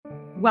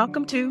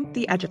Welcome to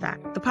The Edge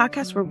Effect, the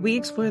podcast where we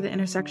explore the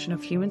intersection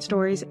of human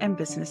stories and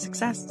business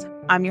success.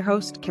 I'm your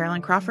host,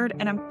 Caroline Crawford,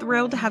 and I'm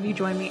thrilled to have you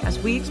join me as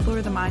we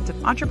explore the minds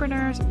of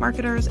entrepreneurs,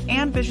 marketers,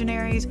 and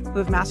visionaries who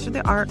have mastered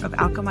the art of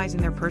alchemizing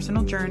their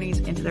personal journeys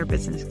into their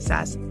business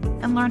success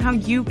and learn how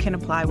you can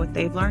apply what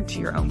they've learned to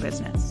your own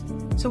business.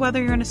 So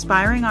whether you're an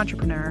aspiring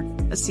entrepreneur,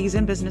 a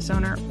seasoned business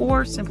owner,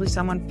 or simply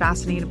someone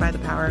fascinated by the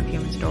power of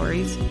human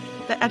stories,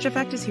 The Edge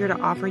Effect is here to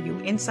offer you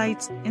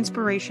insights,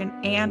 inspiration,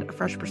 and a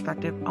fresh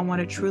perspective on what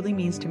it truly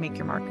means to make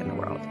your mark in the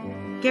world.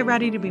 Get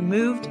ready to be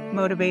moved,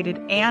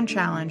 motivated, and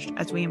challenged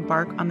as we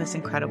embark on this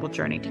incredible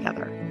journey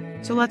together.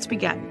 So let's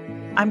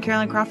begin. I'm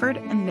Caroline Crawford,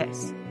 and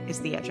this is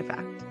The Edge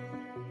Effect.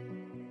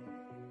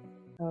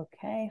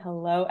 Okay,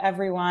 hello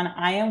everyone.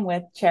 I am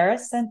with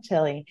Charis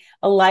Santilli,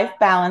 a life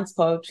balance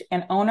coach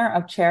and owner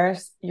of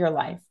Charis Your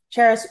Life.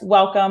 Charis,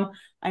 welcome.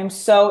 I'm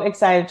so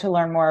excited to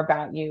learn more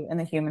about you and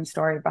the human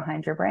story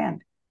behind your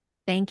brand.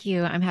 Thank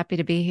you. I'm happy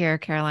to be here,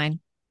 Caroline.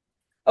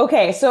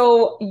 Okay,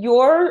 so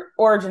your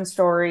origin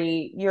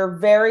story, you're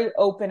very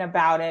open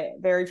about it,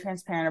 very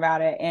transparent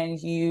about it, and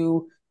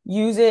you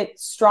use it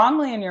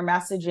strongly in your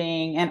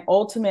messaging, and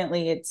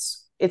ultimately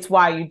it's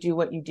why you do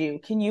what you do.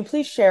 Can you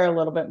please share a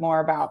little bit more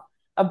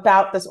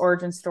about this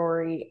origin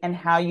story and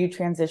how you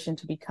transitioned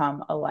to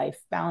become a life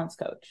balance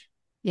coach?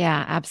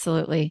 Yeah,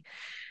 absolutely.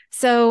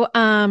 So,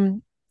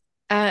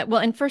 well,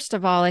 and first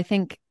of all, I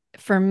think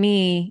for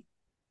me,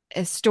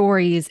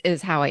 stories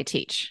is how I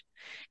teach.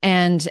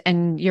 And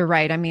you're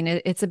right. I mean,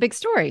 it's a big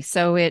story.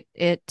 So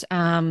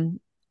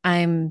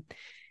I'm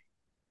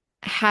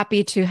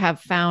happy to have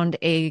found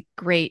a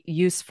great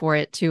use for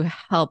it to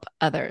help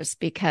others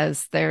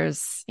because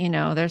there's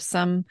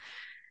some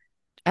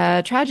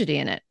tragedy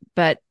in it.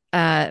 But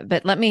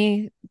let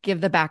me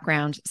give the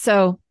background.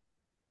 So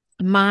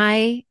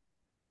my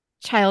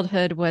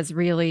childhood was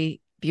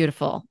really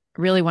beautiful,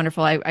 really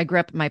wonderful. I grew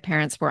up, my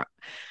parents were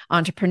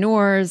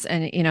entrepreneurs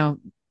and,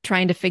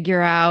 trying to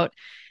figure out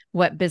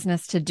what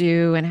business to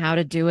do and how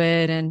to do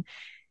it. And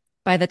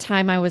by the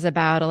time I was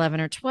about 11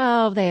 or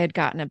 12, they had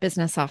gotten a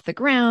business off the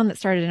ground that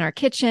started in our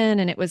kitchen.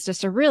 And it was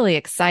just a really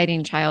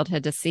exciting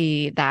childhood to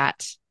see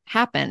that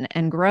happen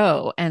and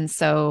grow. And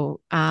so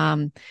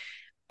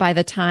by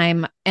the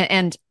time,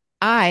 and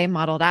I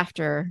modeled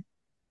after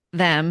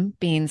them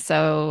being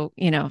so,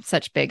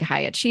 such big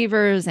high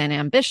achievers and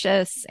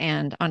ambitious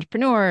and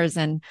entrepreneurs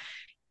and,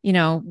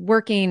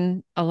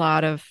 working a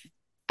lot of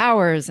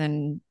hours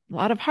and a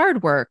lot of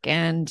hard work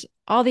and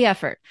all the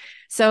effort.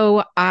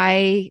 So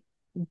I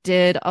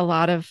did a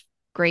lot of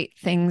great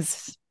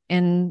things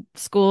in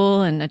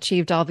school and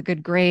achieved all the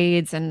good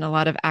grades and a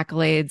lot of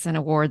accolades and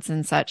awards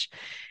and such.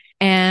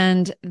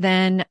 And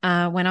then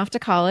went off to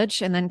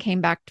college and then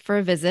came back for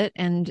a visit.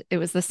 And it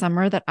was the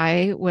summer that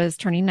I was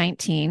turning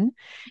 19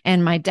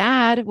 and my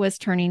dad was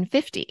turning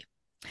 50.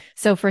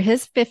 So for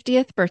his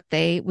 50th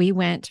birthday, we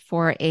went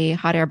for a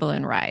hot air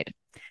balloon ride.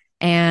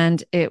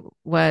 And it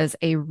was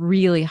a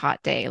really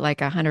hot day,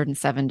 like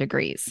 107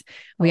 degrees.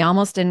 We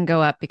almost didn't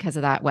go up because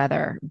of that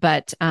weather,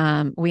 but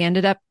we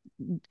ended up,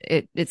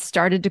 it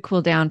started to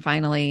cool down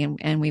finally,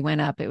 and we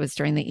went up. It was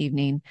during the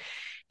evening.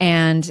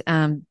 And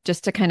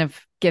just to kind of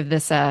give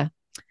this a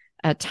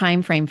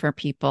time frame for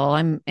people,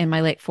 I'm in my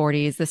late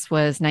 40s. This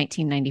was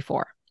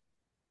 1994.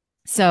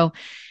 So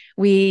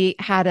we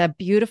had a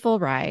beautiful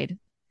ride,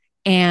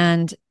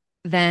 and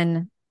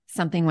then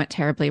something went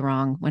terribly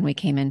wrong when we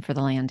came in for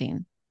the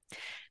landing.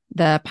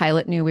 The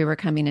pilot knew we were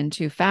coming in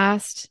too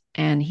fast,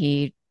 and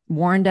he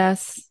warned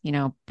us,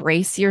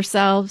 brace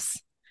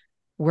yourselves.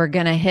 We're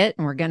going to hit,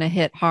 and we're going to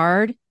hit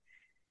hard.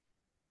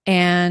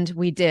 And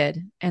we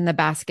did, and the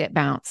basket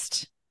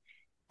bounced.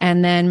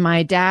 And then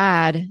my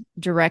dad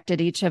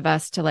directed each of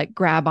us to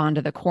grab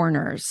onto the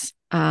corners,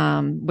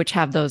 which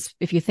have those,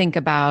 if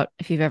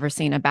you've ever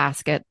seen a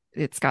basket,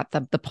 it's got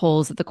the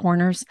poles at the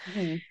corners.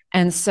 Mm-hmm.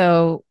 And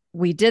so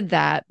we did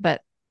that,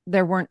 but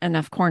there weren't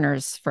enough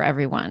corners for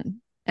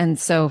everyone. And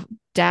so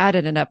dad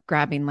ended up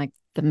grabbing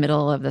the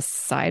middle of the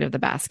side of the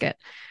basket.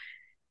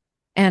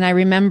 And I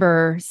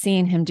remember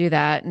seeing him do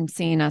that and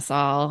seeing us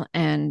all,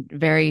 and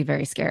very,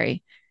 very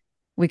scary.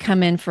 We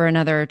come in for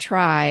another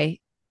try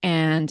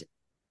and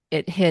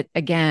it hit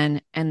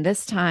again. And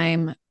this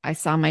time I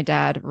saw my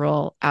dad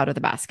roll out of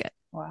the basket.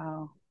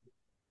 Wow.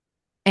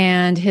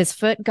 And his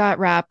foot got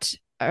wrapped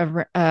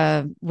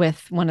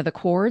with one of the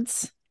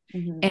cords.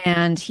 Mm-hmm.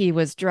 And he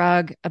was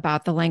dragged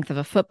about the length of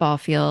a football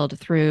field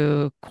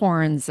through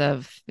corns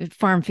of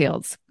farm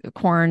fields,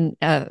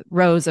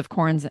 rows of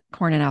corn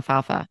and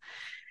alfalfa.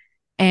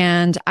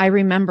 And I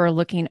remember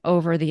looking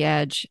over the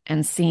edge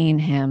and seeing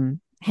him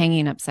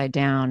hanging upside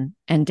down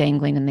and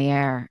dangling in the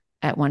air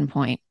at one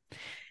point.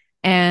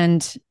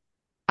 And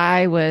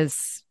I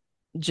was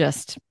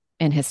just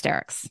in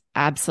hysterics,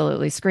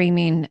 absolutely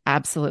screaming,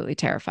 absolutely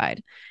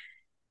terrified.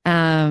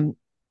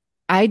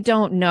 I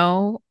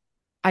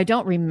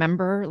don't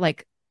remember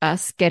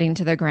us getting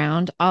to the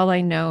ground. All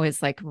I know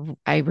is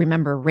I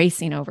remember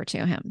racing over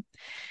to him.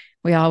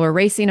 We all were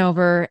racing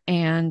over,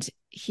 and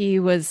he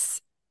was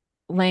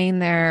laying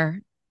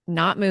there,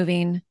 not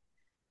moving,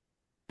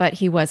 but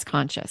he was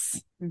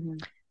conscious. Mm-hmm.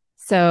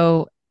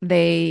 So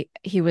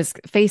he was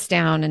face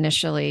down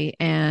initially,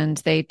 and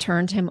they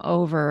turned him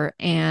over,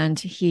 and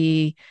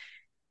he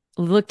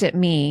looked at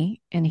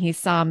me, and he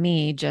saw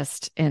me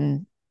just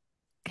in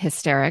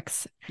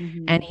hysterics.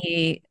 Mm-hmm. And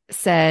he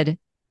said,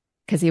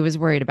 because he was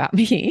worried about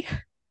me,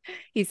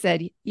 he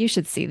said, "You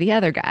should see the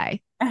other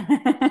guy."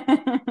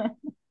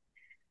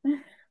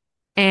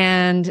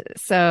 And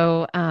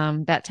so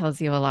that tells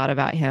you a lot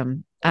about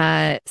him.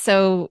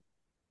 So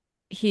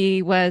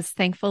he was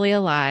thankfully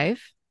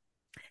alive,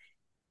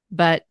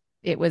 but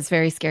it was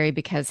very scary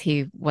because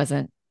he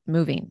wasn't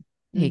moving.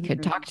 He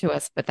could Mm-hmm. talk to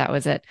us, but that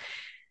was it.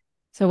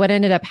 So what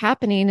ended up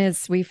happening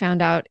is we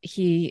found out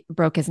he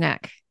broke his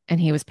neck and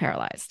he was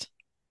paralyzed.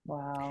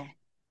 Wow.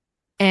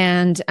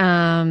 And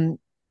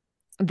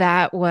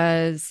that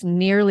was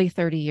nearly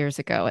 30 years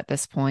ago at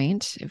this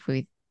point, if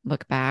we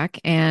look back.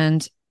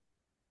 And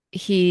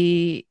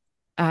he,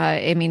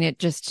 I mean, it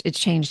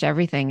changed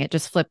everything. It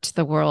just flipped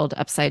the world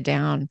upside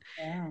down.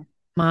 Yeah.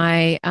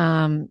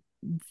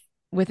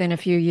 Within a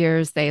few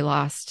years, they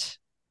lost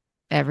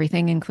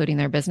everything, including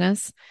their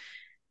business.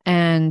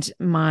 And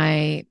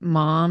my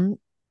mom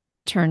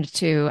turned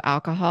to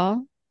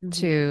alcohol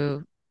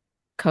to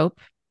cope.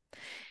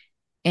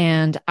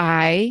 And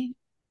I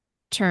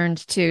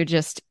turned to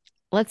just,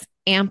 let's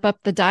amp up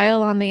the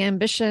dial on the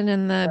ambition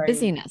and the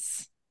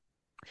busyness.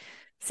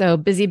 So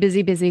busy,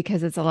 busy, busy,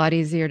 because it's a lot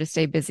easier to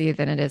stay busy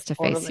than it is to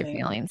face your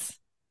feelings.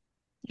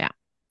 Yeah.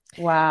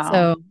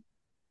 Wow.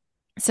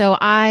 So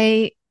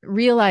I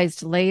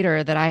realized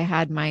later that I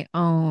had my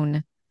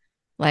own,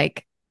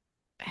 like,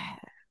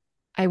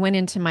 I went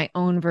into my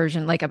own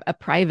version, like a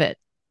private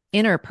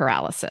inner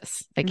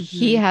paralysis. Like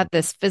he had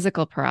this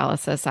physical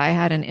paralysis. I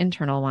had an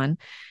internal one.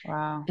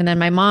 Wow. And then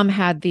my mom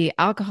had the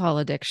alcohol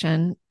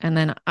addiction. And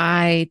then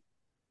I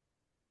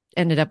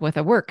ended up with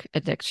a work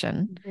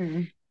addiction.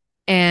 Mm-hmm.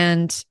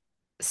 And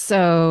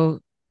so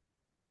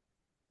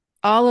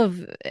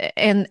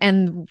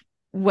and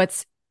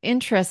what's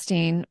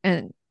interesting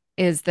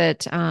is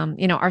that,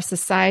 our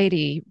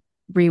society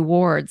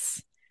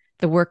rewards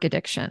the work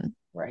addiction.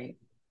 Right.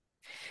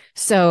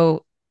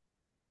 So,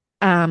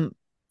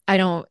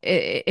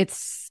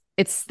 it's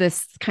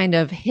this kind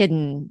of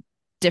hidden,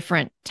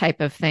 different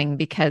type of thing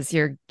because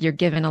you're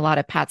given a lot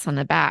of pats on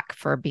the back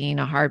for being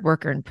a hard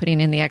worker and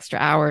putting in the extra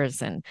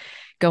hours and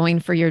going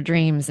for your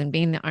dreams and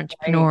being the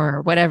entrepreneur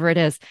or whatever it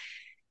is.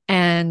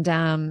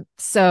 And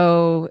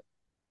so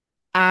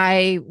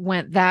I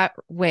went that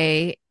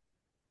way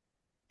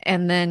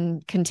and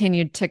then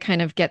continued to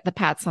kind of get the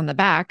pats on the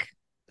back.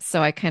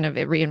 So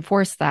it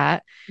reinforced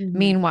that. Mm-hmm.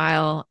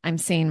 Meanwhile, I'm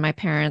seeing my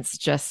parents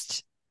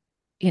just,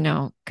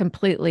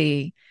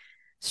 completely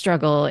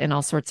struggle in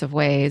all sorts of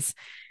ways.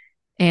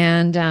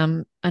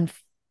 And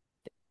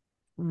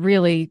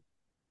really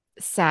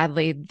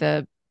sadly,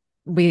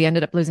 we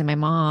ended up losing my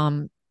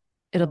mom.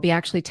 It'll be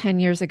actually 10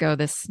 years ago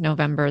this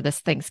November, this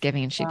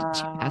Thanksgiving. She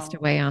passed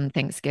away on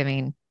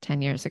Thanksgiving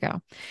 10 years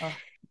ago. Oh, I'm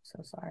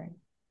so sorry.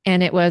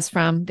 And it was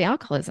from the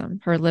alcoholism.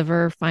 Her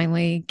liver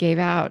finally gave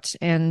out.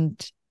 And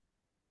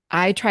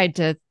I tried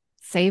to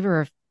save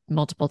her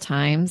multiple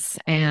times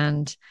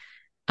and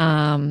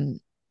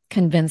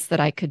convinced that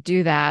I could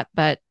do that.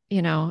 But,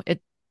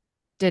 it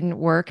didn't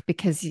work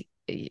because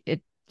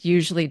it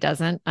usually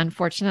doesn't,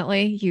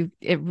 unfortunately.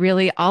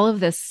 All of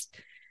this,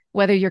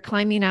 whether you're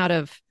climbing out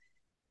of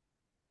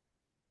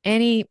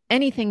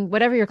anything,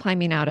 whatever you're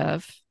climbing out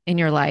of in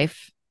your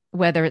life,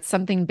 whether it's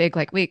something big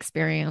like we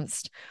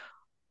experienced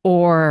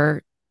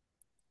or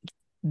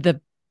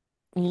the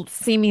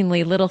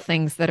seemingly little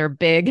things that are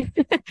big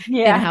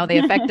and how they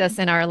affect us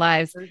in our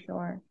lives, for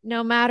sure.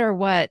 No matter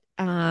what,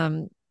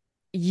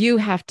 you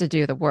have to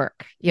do the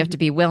work. You have to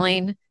be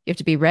willing, you have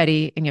to be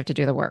ready, and you have to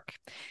do the work.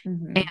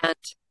 Mm-hmm. And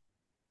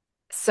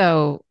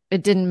so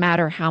it didn't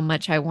matter how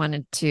much I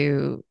wanted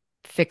to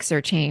fix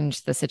or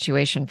change the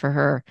situation for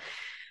her.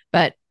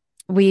 But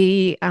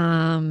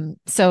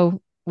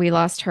so we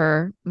lost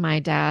her. My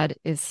dad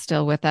is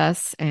still with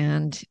us,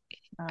 and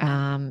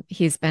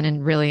he's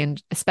been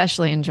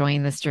especially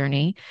enjoying this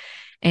journey,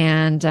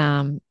 and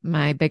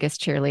my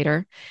biggest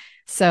cheerleader.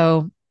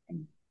 So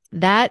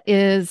that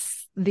is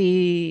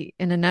in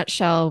a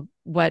nutshell,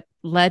 what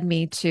led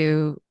me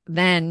to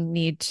then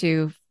need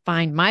to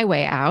find my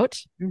way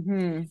out.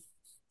 Mm-hmm.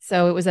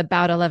 So it was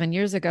about 11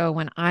 years ago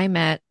when I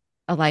met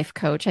a life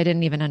coach. I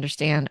didn't even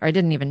understand, or I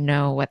didn't even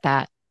know what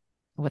that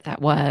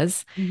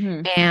was.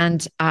 Mm-hmm.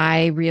 And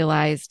I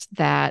realized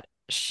that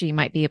she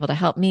might be able to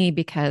help me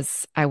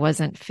because I just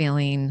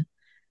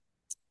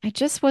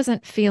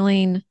wasn't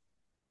feeling,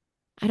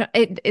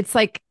 it's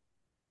like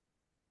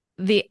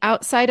the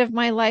outside of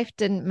my life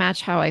didn't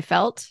match how I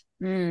felt.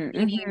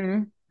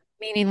 Mm-hmm.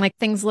 Meaning like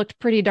things looked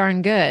pretty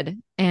darn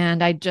good.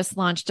 And I just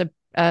launched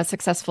a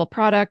successful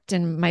product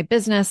in my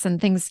business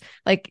and things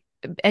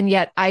and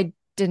yet I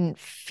didn't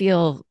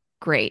feel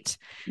great.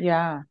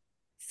 Yeah.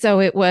 So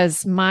it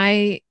was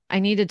I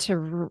needed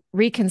to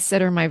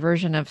reconsider my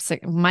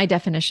my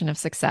definition of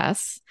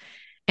success.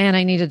 And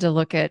I needed to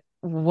look at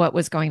what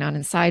was going on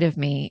inside of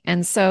me.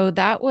 And so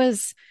that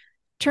was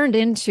turned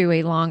into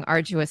a long,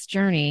 arduous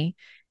journey.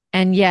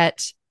 And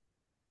yet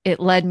it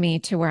led me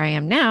to where I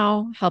am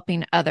now,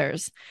 helping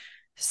others.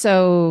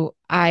 So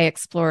I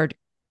explored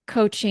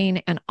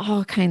coaching and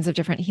all kinds of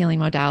different healing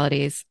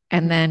modalities.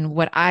 And then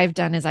what I've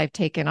done is I've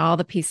taken all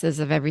the pieces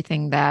of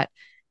everything that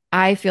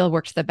I feel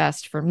worked the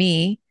best for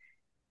me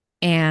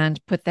and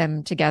put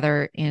them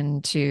together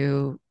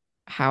into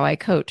how I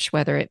coach,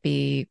 whether it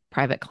be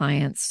private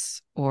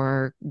clients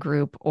or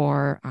group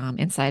or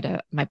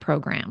inside my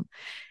program.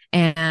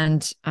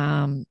 And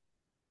and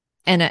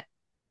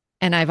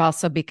and I've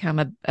also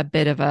become a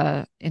bit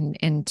of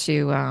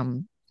into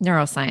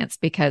neuroscience,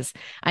 because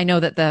I know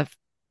that the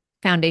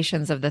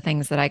foundations of the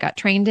things that I got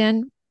trained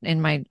in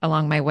my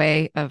along my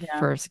way of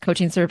for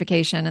coaching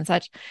certification and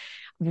such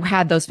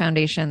had those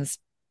foundations,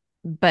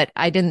 but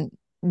I didn't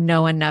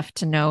know enough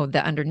to know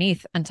the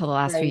underneath until the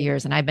last few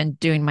years. And I've been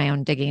doing my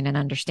own digging and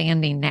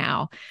understanding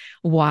now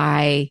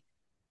why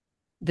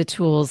the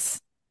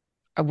tools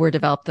were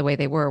developed the way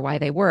they were, why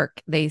they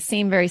work. They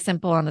seem very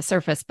simple on the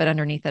surface, but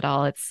underneath it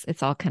all,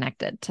 it's all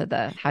connected to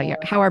the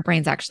how our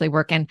brains actually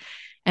work. And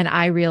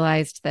I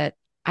realized that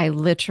I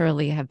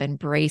literally have been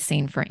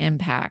bracing for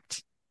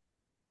impact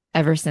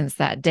ever since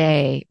that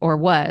day, or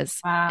was.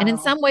 Wow. And in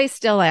some ways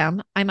still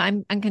am.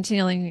 I'm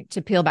continuing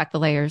to peel back the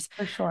layers.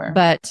 For sure.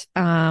 But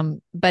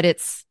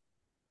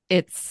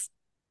it's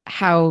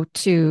how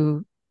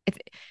to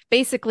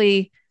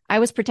basically I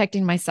was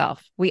protecting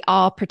myself. We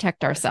all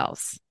protect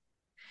ourselves.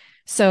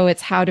 So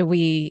it's how do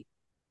we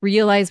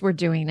realize we're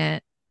doing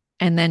it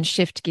and then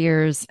shift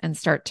gears and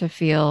start to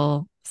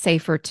feel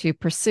safer to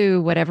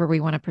pursue whatever we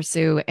want to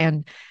pursue,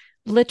 and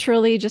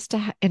literally just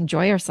to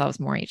enjoy ourselves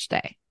more each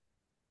day.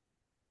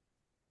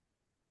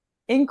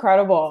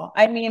 Incredible.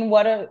 I mean,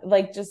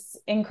 just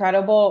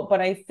incredible. But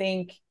I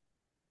think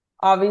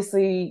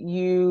obviously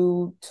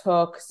you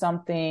took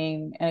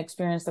an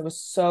experience that was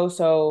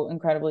so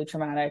incredibly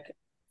traumatic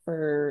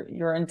for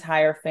your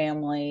entire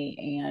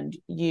family and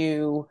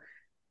you,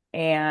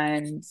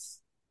 and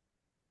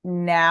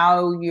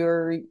now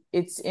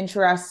it's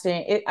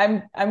interesting.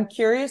 I'm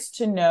curious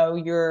to know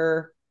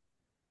your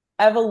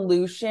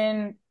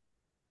evolution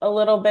a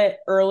little bit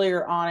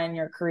earlier on in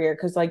your career,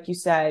 because like you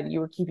said, you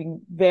were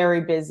keeping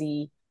very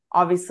busy.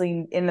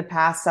 Obviously, in the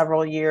past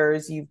several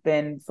years, you've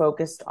been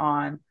focused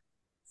on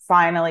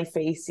finally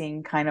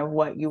facing kind of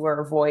what you were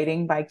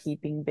avoiding by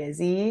keeping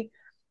busy.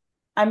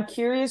 I'm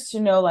curious to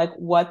know like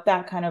what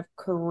that kind of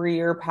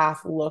career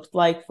path looked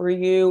like for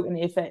you, and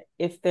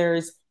if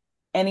there's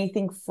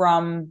anything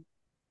from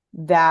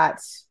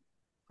that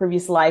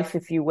previous life,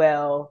 if you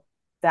will,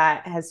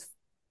 that has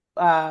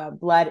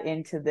bled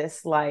into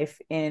this life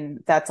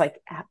that's like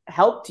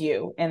helped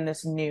you in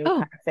this new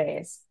kind of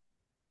phase.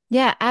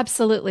 Yeah,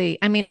 absolutely.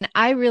 I mean,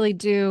 I really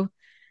do.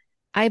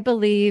 I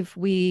believe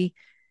we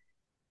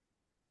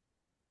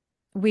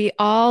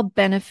all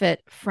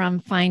benefit from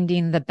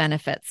finding the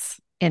benefits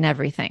in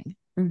everything.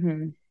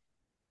 Mm-hmm.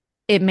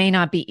 It may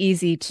not be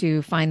easy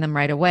to find them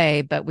right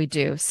away, but we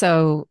do.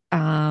 So,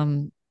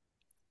 and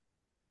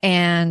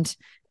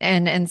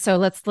so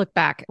let's look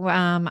back.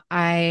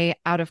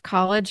 Out of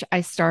college,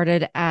 I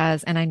started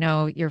and I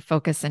know your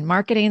focus in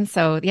marketing.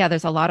 So yeah,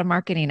 there's a lot of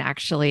marketing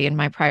actually in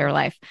my prior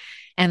life,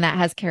 and that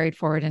has carried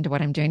forward into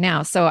what I'm doing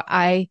now. So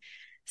I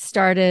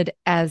started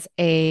as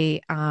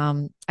I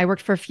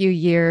worked for a few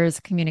years,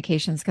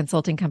 communications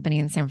consulting company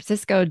in San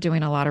Francisco,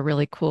 doing a lot of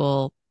really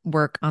cool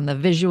work on the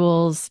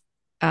visuals,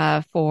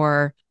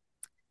 for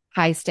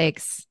high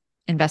stakes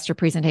investor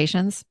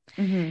presentations.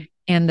 Mm-hmm.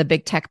 And the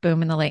big tech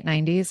boom in the late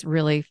 90s,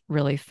 really,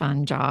 really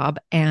fun job.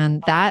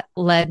 And that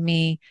led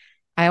me,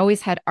 I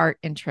always had art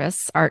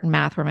interests. Art and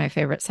math were my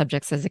favorite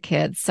subjects as a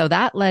kid. So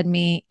that led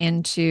me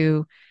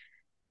into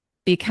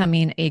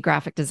becoming a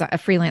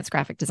freelance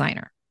graphic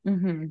designer.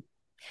 Mm-hmm.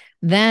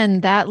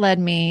 Then that led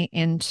me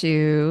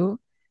into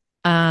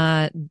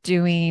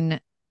doing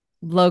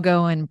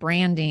logo and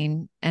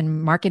branding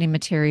and marketing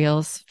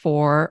materials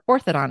for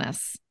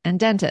orthodontists and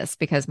dentists,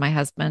 because my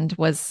husband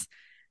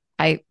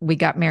we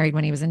got married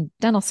when he was in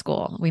dental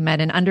school. We met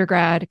in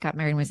undergrad, got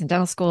married when he was in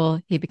dental school.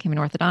 He became an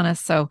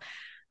orthodontist. So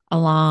a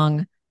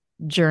long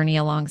journey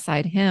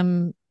alongside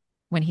him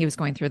when he was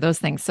going through those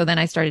things. So then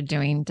I started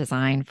doing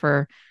design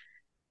for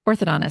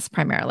orthodontists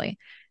primarily.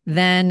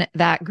 Then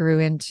that grew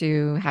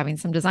into having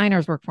some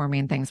designers work for me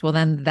and things. Well,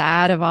 then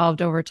that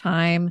evolved over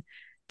time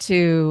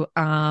to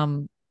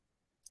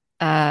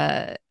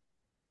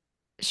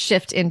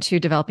shift into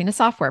developing a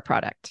software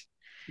product.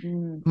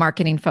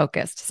 Marketing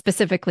focused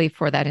specifically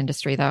for that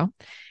industry though.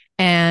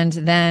 And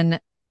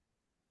then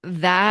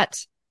my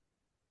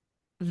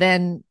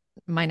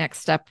next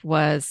step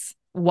was,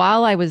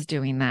 while I was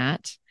doing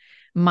that,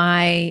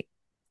 my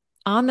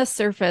on the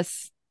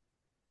surface,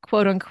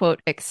 quote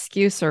unquote,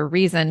 excuse or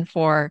reason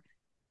for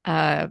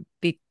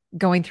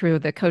going through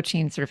the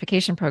coaching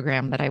certification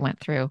program that I went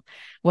through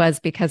was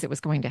because it was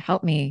going to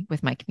help me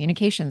with my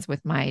communications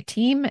with my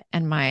team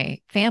and my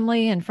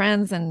family and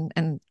friends,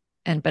 and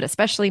but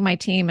especially my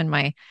team and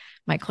my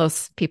my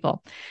close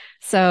people.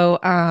 So,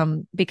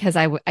 because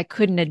I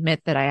couldn't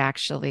admit that I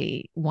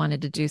actually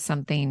wanted to do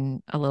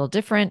something a little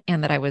different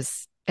and that it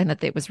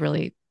was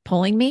really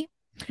pulling me.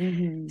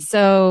 Mm-hmm.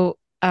 So,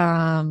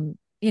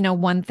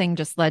 one thing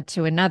just led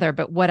to another.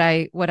 But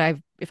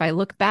if I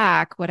look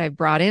back, what I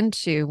brought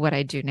into what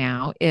I do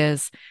now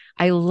is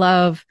I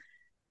love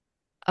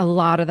a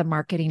lot of the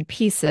marketing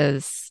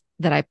pieces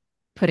that I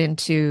put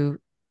into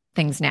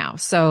things now.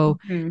 So,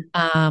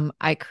 Mm-hmm.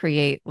 I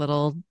create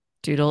little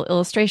doodle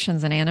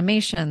illustrations and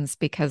animations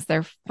because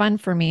they're fun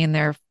for me and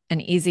they're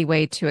an easy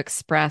way to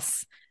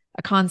express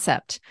a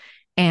concept.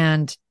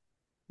 And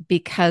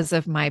because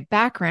of my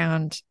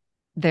background,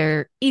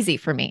 they're easy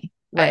for me.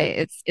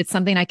 Right. It's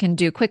something I can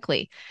do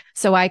quickly.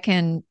 So I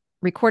can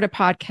record a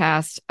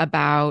podcast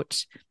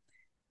about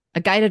a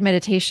guided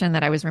meditation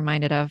that I was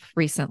reminded of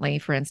recently,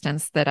 for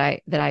instance, that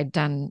I'd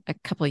done a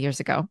couple of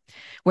years ago,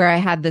 where I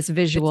had this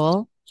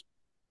visual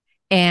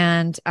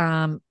and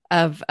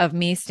of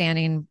me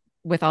standing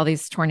with all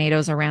these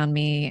tornadoes around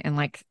me and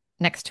like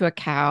next to a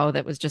cow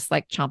that was just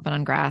like chomping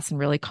on grass and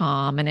really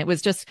calm. And it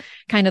was just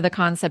kind of the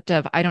concept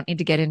of I don't need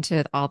to get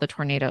into all the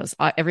tornadoes,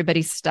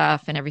 everybody's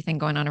stuff and everything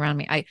going on around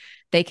me.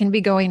 They can be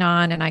going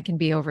on and I can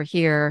be over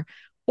here,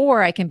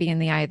 or I can be in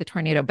the eye of the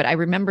tornado. But I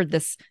remembered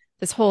this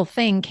whole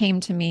thing came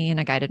to me in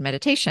a guided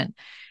meditation.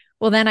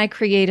 Well, then I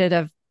created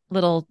a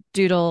little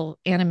doodle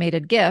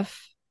animated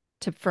GIF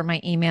for my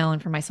email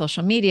and for my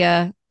social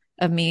media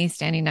of me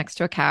standing next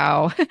to a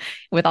cow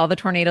with all the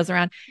tornadoes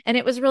around. And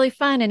it was really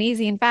fun and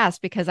easy and fast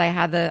because I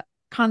had the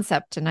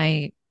concept and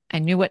I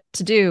knew what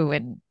to do,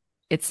 and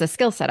it's a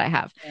skill set I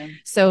have. Yeah.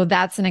 So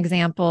that's an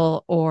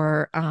example.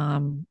 Or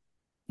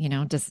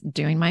just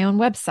doing my own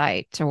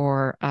website,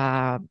 or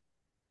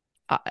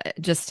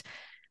just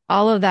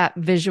all of that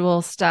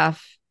visual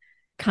stuff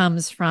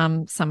comes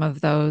from some of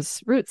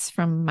those roots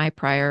from my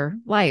prior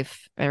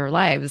life or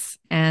lives.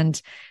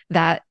 And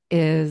that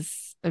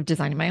is of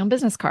designing my own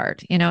business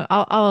card,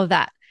 all of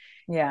that.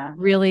 Yeah.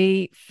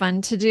 Really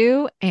fun to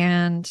do.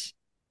 And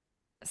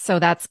so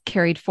that's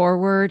carried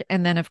forward.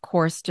 And then, of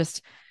course,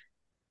 just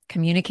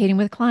communicating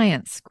with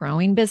clients,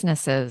 growing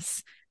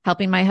businesses,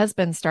 helping my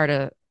husband start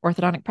a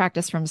orthodontic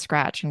practice from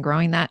scratch and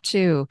growing that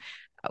too.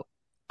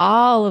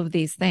 All of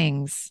these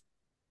things,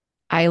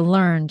 I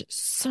learned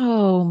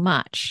so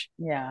much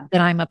Yeah. that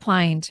I'm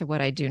applying to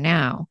what I do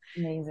now.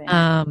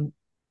 Amazing.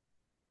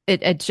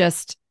 It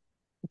just,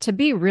 to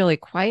be really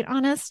quite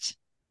honest,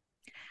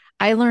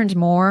 I learned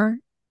more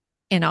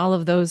in all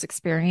of those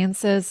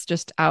experiences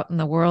just out in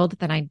the world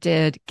than I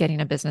did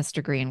getting a business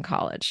degree in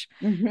college.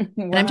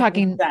 And I'm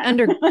talking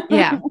 100%.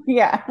 yeah,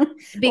 Yeah. Life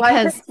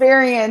because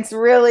experience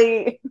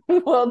really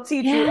will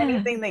teach you yeah,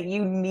 anything that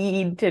you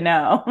need to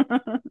know.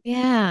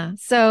 yeah.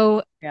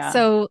 So, Yeah.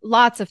 so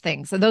lots of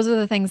things. So those are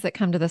the things that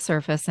come to the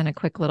surface in a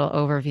quick little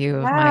overview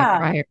of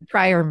my Yeah.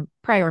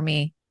 prior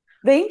me.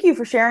 Thank you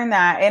for sharing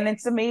that. And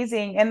it's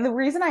amazing. And the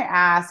reason I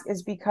ask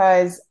is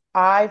because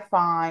I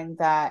find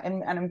that,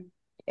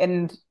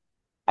 and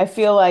I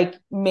feel like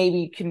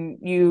maybe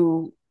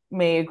you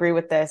may agree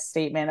with this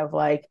statement of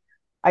like,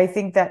 I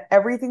think that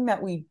everything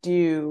that we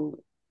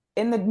do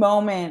in the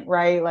moment,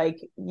 right? Like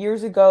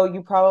years ago,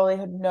 you probably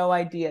had no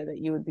idea that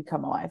you would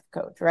become a life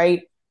coach,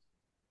 right?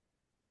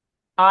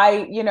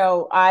 I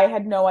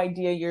had no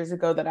idea years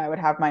ago that I would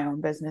have my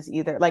own business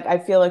either. Like, I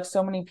feel like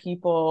so many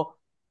people,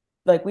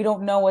 like, we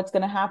don't know what's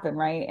going to happen,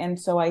 right? And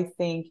so I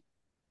think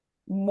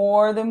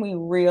more than we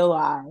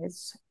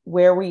realize,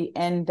 where we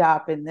end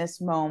up in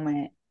this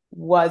moment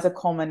was a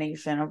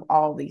culmination of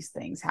all these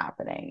things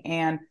happening.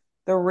 And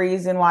the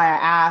reason why I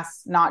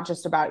asked not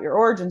just about your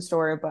origin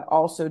story, but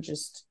also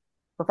just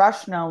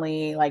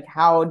professionally, like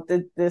how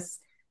did this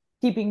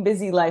keeping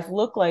busy life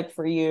look like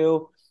for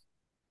you?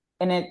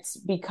 And it's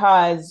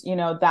because,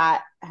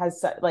 that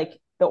has like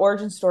the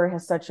origin story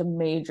has such a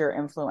major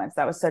influence.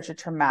 That was such a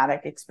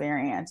traumatic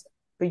experience,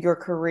 but your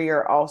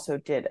career also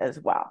did as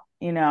well,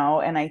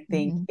 and I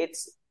think Mhm.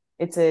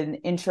 it's an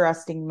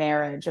interesting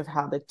marriage of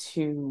how the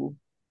two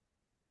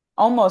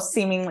almost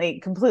seemingly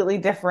completely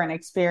different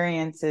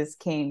experiences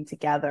came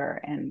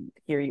together, and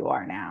here you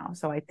are now.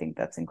 So I think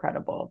that's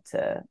incredible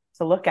to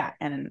look at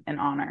and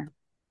honor.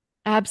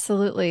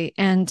 Absolutely.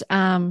 And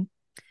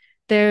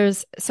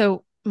there's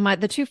so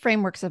the two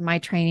frameworks of my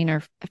training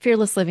are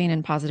fearless living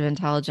and positive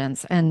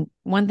intelligence. And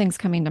one thing's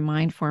coming to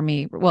mind for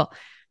me. Well,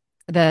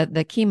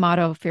 the key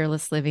motto of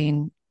fearless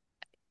living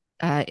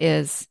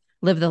is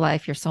live the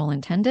life your soul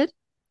intended.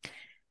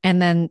 And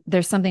then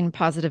there's something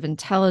positive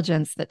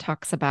intelligence that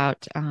talks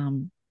about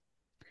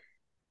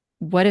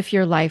what if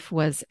your life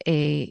was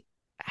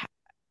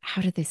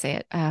how did they say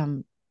it?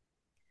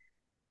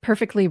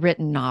 Perfectly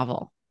written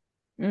novel.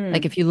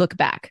 Like Mm, if you look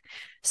back.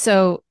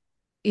 So,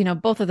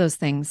 both of those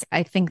things,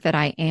 I think that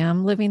I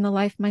am living the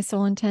life my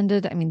soul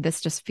intended. I mean,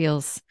 this just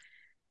feels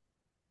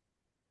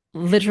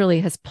literally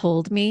has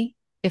pulled me.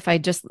 If I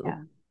just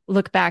yeah.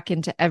 look back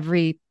into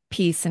every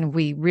piece and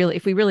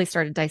if we really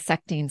started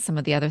dissecting some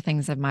of the other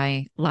things of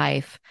my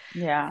life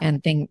Yeah.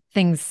 and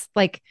things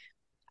like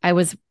I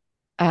was,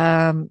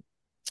 um,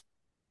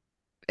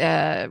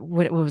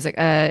 what was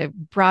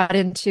it? Brought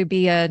in to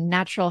be a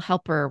natural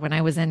helper when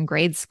I was in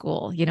grade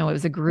school. You know, it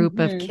was a group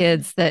of Mm-hmm.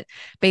 kids that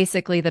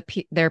basically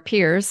their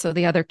peers, so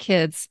the other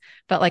kids,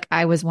 felt like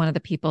I was one of the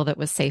people that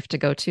was safe to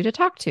go to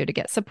talk to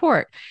get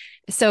support.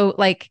 So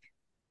like,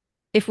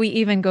 if we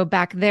even go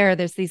back there,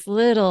 there's these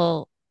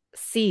little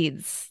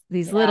seeds,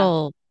 these Yeah.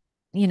 little,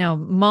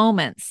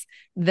 moments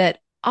that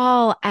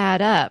all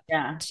add up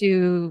Yeah.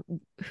 to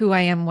who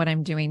I am, what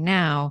I'm doing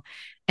now.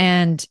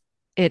 And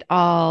it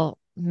all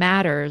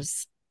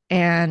matters.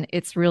 And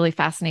it's really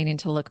fascinating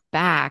to look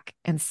back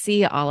and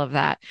see all of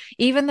that.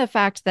 Even the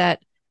fact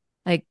that,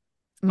 like,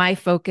 my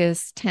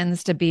focus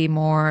tends to be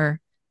more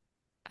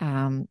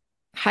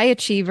high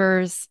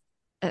achievers,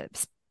 uh,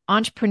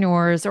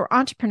 entrepreneurs, or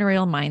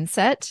entrepreneurial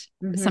mindset.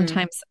 Mm-hmm.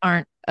 Sometimes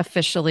aren't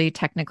officially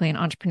technically an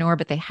entrepreneur,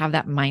 but they have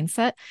that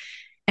mindset.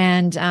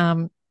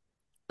 And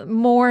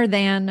more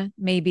than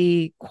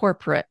maybe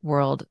corporate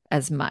world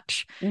as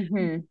much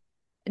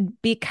Mm-hmm.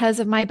 because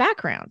of my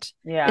background.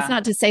 It's Yeah.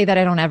 not to say that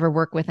I don't ever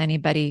work with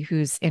anybody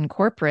who's in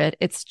corporate.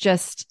 It's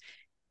just,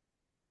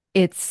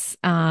 it's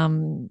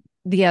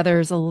the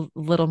others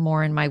little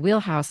more in my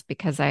wheelhouse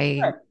because I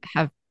Sure.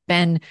 have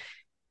been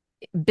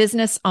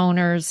business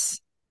owners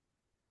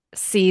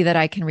see that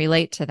I can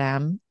relate to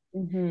them,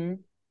 Mm-hmm.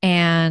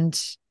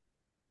 and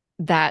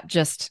that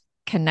just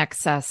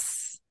connects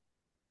us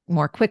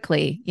more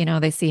quickly.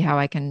 They see how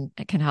I can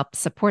help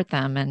support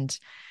them, and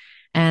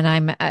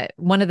I'm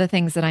one of the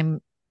things that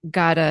I'm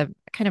gotta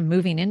kind of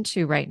moving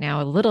into right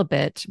now a little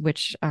bit,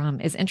 which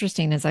is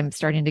interesting, is I'm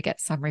starting to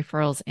get some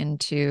referrals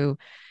into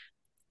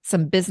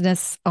some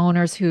business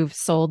owners who've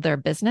sold their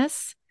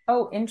business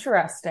Oh,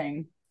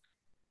 interesting.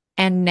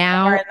 and Are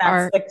now in that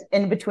are, like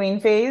in between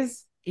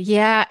phase.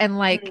 yeah, and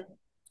like Mhm.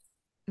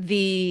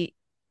 the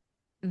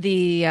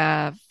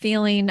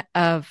feeling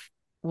of,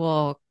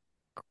 well,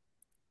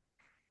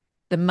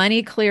 the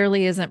money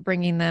clearly isn't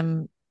bringing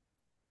them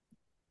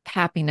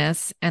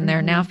happiness, and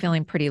they're now Mhm.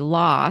 feeling pretty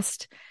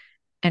lost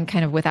and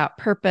kind of without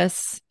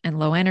purpose and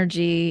low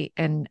energy,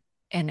 and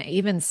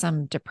even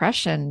some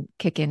depression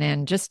kicking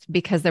in just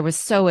because there was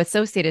so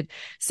associated. For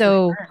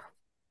So sure.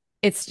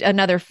 it's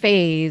another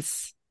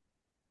phase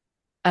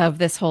of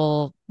this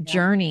whole Yeah.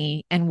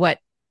 journey and what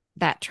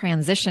that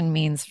transition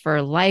means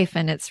for life.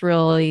 And it's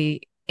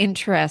really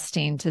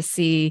interesting to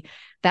see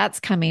that's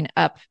coming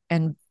up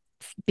and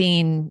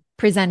being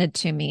presented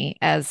to me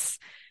as,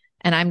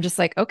 and I'm just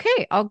like,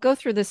 okay, I'll go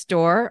through this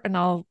door and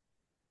I'll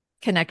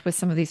connect with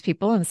some of these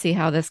people and see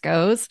how this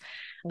goes.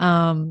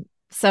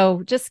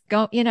 So just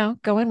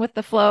going with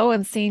the flow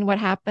and seeing what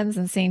happens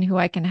and seeing who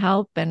I can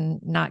help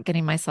and not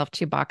getting myself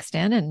too boxed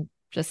in, and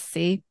just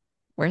see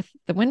where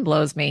the wind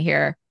blows me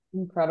here.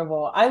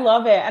 Incredible. I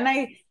love it.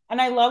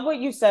 And I love what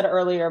you said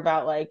earlier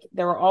about like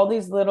there were all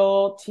these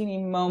little teeny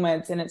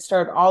moments and it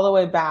started all the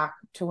way back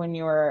to when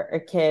you were a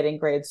kid in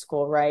grade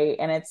school, right?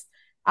 And it's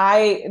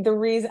I the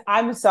reason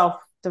I'm a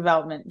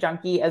self-development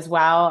junkie as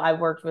well. I've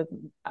worked with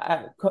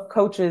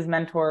coaches,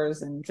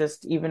 mentors, and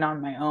just even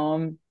on my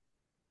own.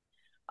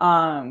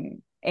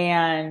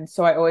 And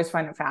so I always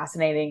find it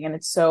fascinating, and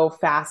it's so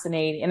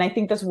fascinating. And I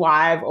think that's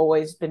why I've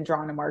always been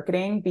drawn to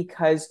marketing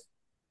because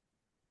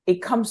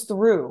it comes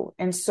through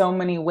in so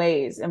many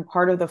ways. And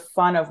part of the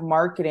fun of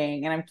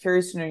marketing, and I'm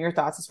curious to know your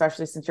thoughts,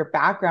 especially since your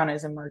background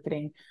is in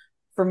marketing.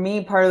 For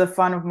me, part of the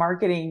fun of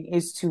marketing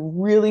is to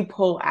really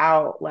pull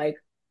out like,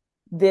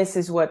 this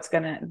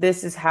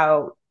is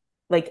how,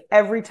 like,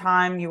 every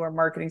time you are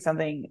marketing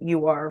something,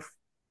 you are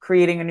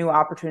creating a new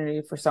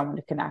opportunity for someone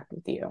to connect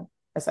with you,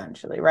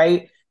 essentially,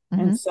 right?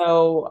 And Mm-hmm.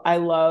 so I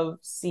love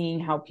seeing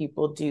how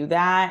people do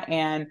that.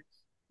 And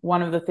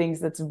one of the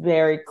things that's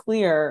very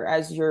clear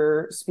as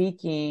you're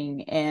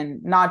speaking,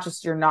 and not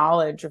just your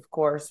knowledge, of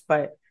course,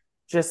 but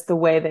just the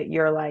way that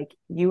you're like,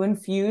 you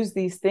infuse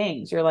these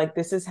things. You're like,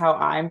 this is how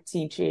I'm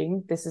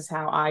teaching, this is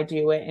how I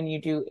do it. And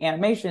you do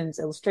animations,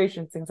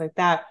 illustrations, things like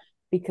that,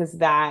 because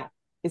that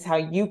is how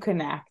you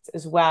connect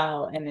as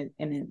well. And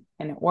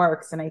it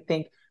works. And I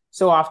think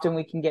so often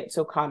we can get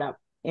so caught up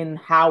in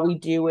how we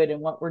do it and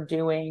what we're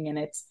doing.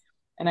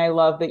 And I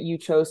love that you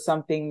chose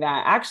something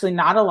that actually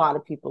not a lot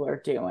of people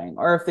are doing,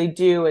 or if they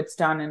do, it's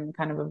done in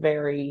kind of a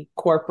very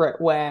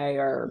corporate way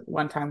or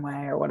one-time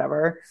way or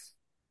whatever.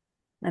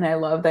 And I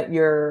love that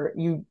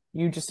you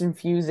just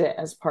infuse it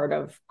as part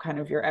of kind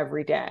of your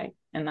everyday.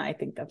 And I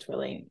think that's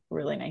really,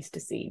 really nice to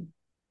see.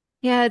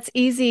 Yeah, it's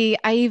easy.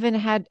 I even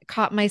had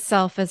caught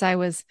myself as I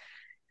was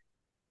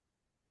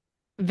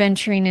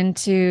venturing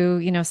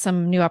into,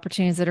 some new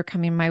opportunities that are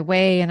coming my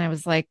way. And I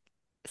was like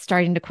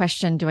starting to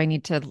question, do I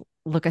need to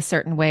look a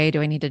certain way?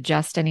 Do I need to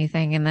adjust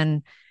anything? And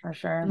then For I'm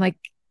sure. like,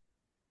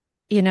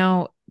 you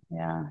know,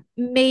 Yeah.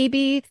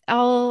 maybe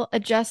I'll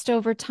adjust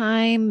over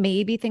time.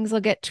 Maybe things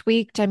will get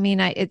tweaked. I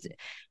mean,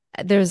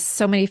 there's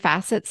so many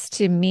facets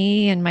to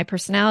me and my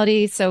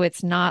personality. So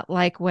it's not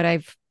like what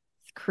I've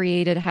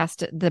created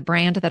the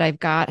brand that I've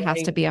got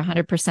has to Right. be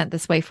 100%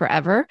 this way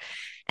forever.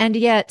 And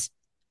yet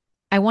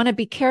I want to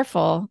be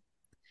careful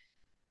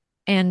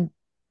and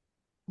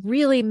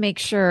really make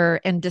sure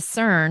and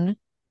discern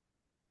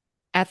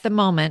at the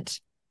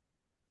moment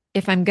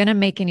if I'm going to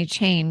make any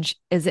change,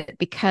 is it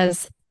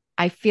because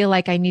I feel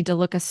like I need to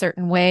look a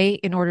certain way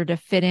in order to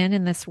fit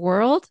in this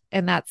world,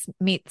 and that's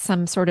meet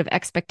some sort of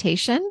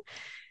expectation,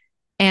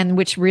 and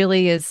which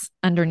really is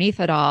underneath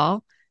it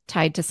all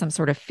tied to some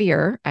sort of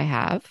fear I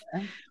have?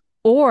 Yeah.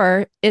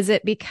 Or is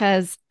it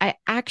because I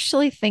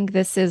actually think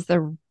this is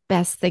the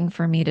best thing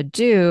for me to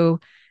do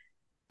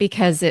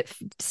because it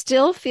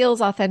still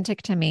feels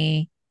authentic to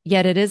me,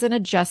 yet it is an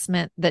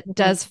adjustment that Mhm.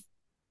 does,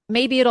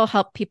 maybe it'll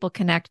help people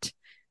connect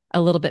a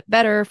little bit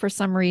better for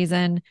some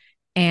reason,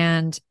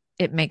 and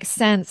it makes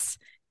sense,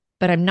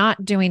 but I'm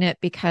not doing it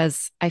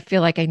because I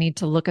feel like I need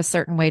to look a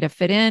certain way to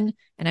fit in,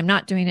 and I'm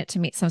not doing it to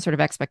meet some sort of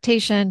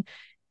expectation.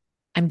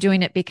 I'm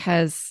doing it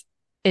because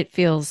it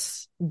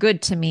feels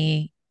good to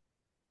me,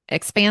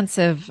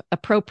 expansive,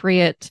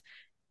 appropriate,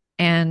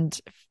 and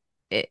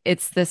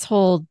it's this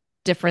whole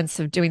difference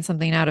of doing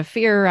something out of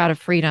fear, out of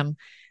freedom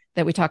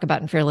that we talk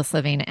about in fearless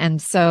living.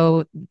 And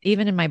so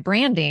even in my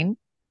branding,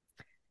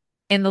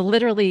 in the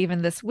literally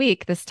even this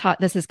week, this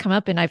has come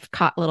up, and I've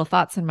caught little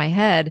thoughts in my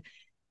head,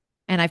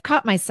 and I've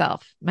caught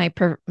myself,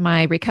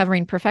 my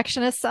recovering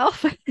perfectionist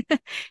self,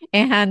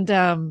 and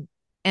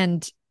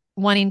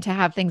wanting to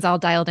have things all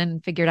dialed in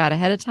and figured out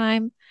ahead of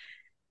time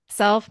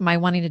self, my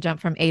wanting to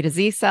jump from A to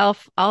Z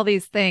self, all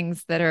these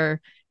things that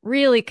are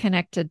really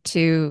connected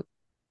to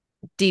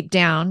deep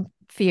down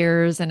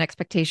fears and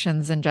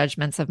expectations and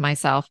judgments of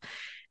myself,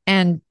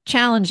 and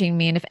challenging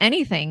me. And if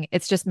anything,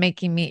 it's just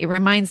making me, it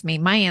reminds me,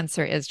 my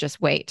answer is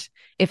just wait.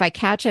 If I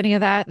catch any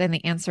of that, then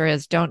the answer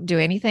is don't do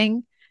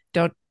anything.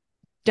 Don't,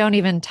 don't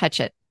even touch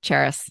it,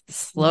 Charis. Mhm.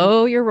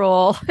 Slow your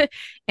roll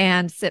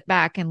and sit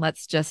back, and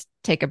let's just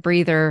take a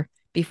breather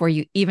before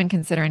you even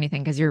consider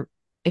anything. Because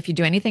if you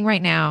do anything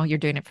right now, you're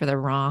doing it for the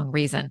wrong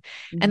reason.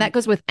 And Mhm. that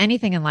goes with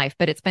anything in life.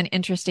 But it's been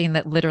interesting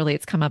that literally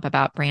it's come up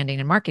about branding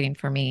and marketing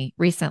for me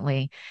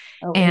recently.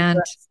 Oh, And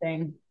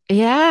interesting.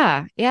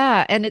 yeah,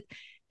 yeah. And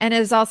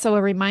it's also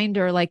a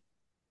reminder, like,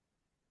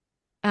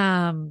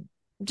 um,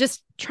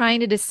 just trying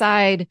to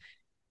decide,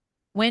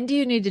 when do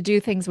you need to do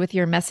things with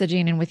your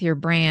messaging and with your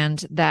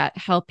brand that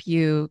help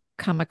you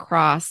come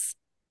across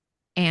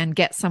and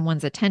get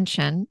someone's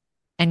attention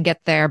and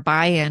get their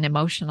buy-in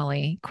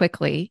emotionally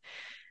quickly,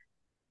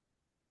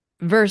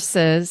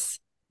 versus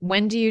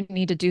when do you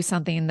need to do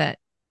something that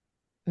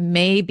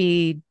may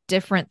be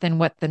different than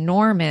what the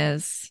norm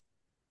is,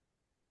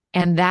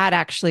 and that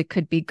actually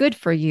could be good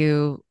for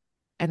you,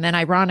 and then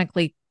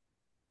ironically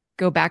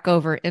go back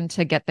over and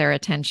to get their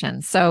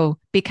attention. So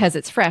because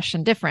it's fresh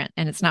and different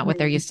and it's not what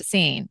they're Mhm. used to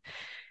seeing,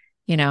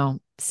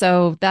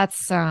 so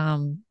that's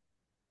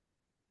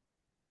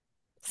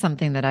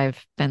something that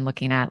I've been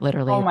looking at Oh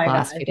literally my the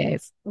last God. few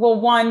days. Well,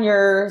 one,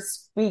 you're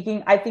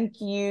speaking, I think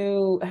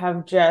you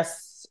have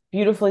just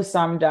beautifully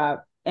summed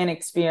up an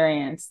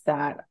experience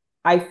that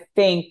I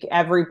think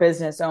every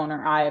business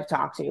owner I have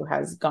talked to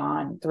has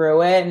gone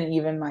through it, and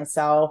even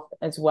myself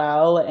as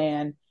well.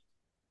 And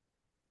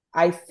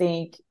I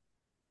think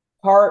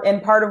part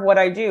of what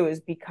I do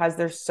is because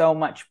there's so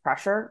much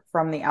pressure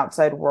from the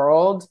outside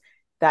world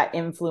that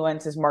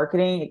influences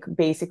marketing. It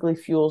basically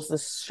fuels the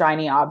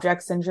shiny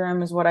object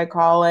syndrome, is what I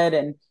call it,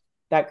 and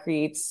that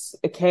creates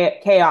a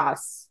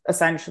chaos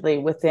essentially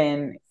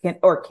within,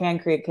 can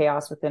create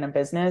chaos within a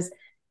business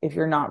if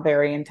you're not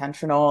very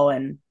intentional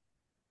and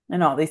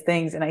all these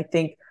things. And I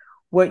think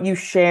what you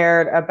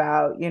shared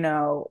about,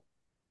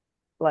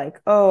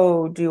 like,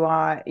 oh, do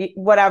I,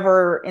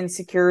 whatever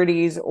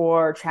insecurities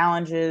or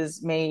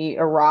challenges may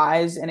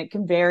arise, and it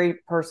can vary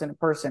person to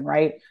person,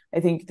 right?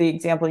 I think the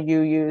example you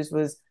used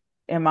was,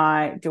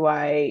 do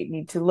I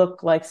need to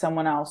look like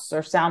someone else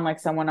or sound like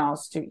someone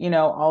else to,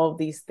 all of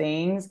these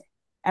things.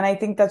 And I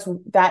think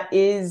that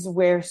is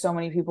where so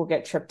many people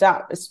get tripped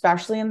up,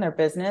 especially in their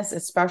business,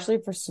 especially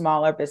for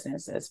smaller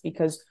businesses,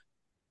 because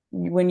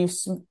when you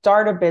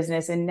start a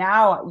business and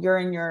now you're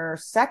in your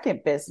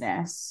second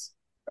business,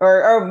 or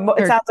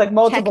it Or sounds like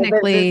multiple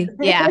technically, businesses.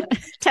 yeah, You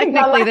got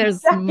technically like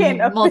there's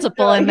second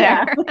multiple official, in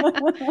there.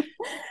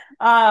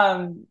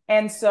 yeah.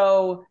 And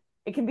so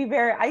it can be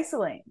very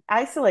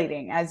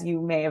isolating, as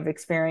you may have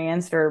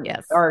experienced or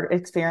Yes. are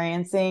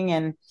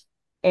experiencing,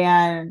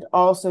 and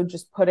also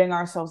just putting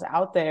ourselves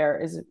out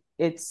there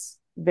it's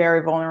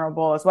very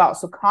vulnerable as well.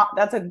 So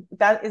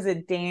that is a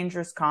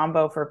dangerous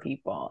combo for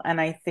people. And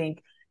I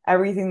think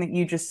everything that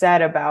you just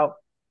said about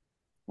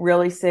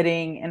really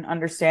sitting and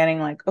understanding,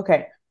 like,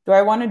 okay, do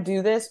I want to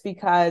do this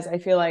because I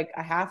feel like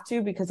I have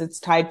to, because it's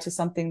tied to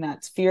something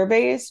that's fear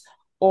based?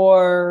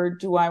 Or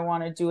do I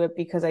want to do it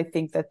because I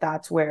think that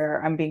that's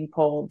where I'm being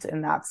pulled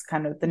and that's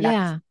kind of the next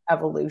Yeah.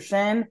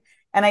 evolution?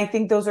 And I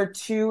think those are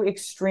two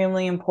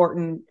extremely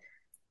important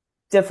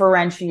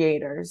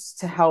differentiators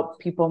to help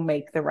people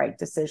make the right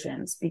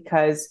decisions,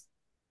 because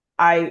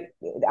I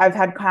I've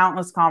had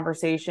countless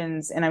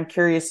conversations, and I'm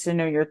curious to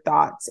know your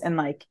thoughts and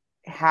like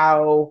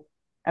how,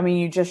 I mean,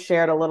 you just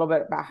shared a little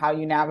bit about how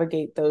you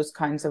navigate those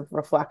kinds of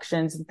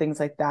reflections and things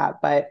like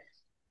that, but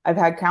I've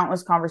had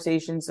countless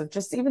conversations of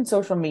just even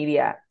social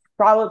media.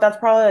 That's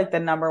probably like the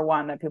number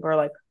one that people are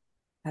like,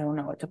 I don't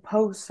know what to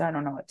post. I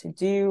don't know what to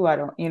do. I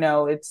don't,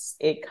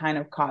 it kind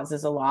of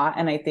causes a lot.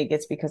 And I think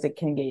it's because it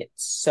can get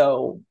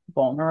so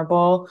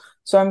vulnerable.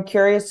 So I'm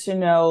curious to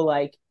know,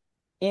 like,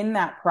 in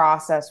that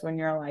process when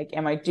you're like,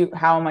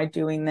 how am I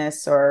doing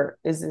this? Or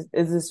is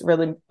this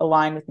really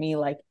aligned with me?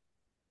 Like,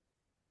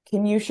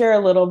 can you share a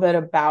little bit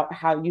about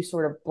how you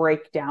sort of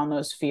break down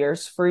those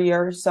fears for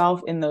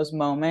yourself in those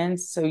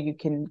moments so you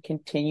can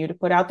continue to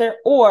put out there?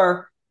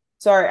 Or,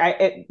 sorry,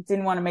 I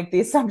didn't want to make the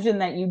assumption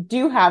that you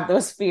do have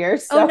those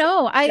fears. Oh So,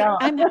 no,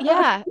 no.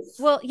 yeah.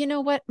 Well, you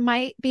know what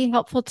might be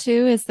helpful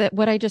too is that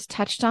what I just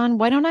touched on,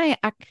 why don't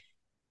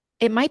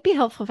it might be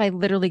helpful if I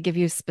literally give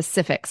you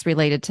specifics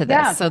related to this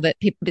Yeah. so that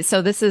people,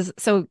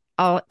 so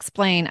I'll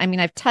explain. I mean,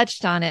 I've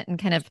touched on it and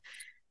kind of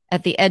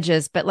at the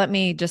edges, but let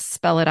me just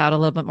spell it out a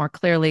little bit more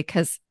clearly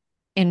because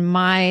in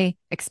my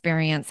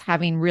experience,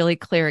 having really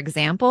clear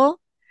example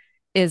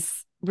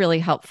is really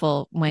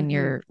helpful when Mm-hmm.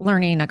 you're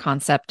learning a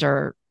concept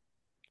or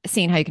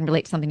seeing how you can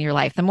relate to something in your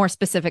life. The more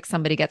specific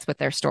somebody gets with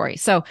their story.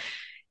 So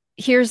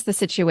here's the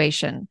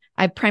situation.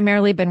 I've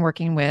primarily been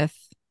working with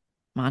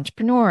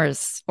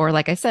entrepreneurs, or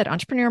like I said,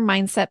 entrepreneur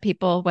mindset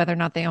people, whether or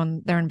not they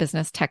own their own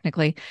business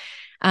technically.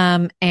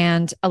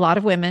 And a lot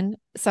of women,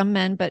 some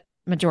men, but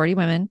majority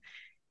women.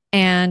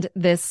 And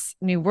this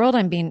new world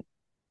I'm being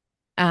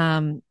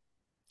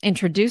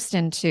introduced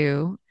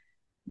into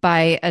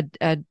by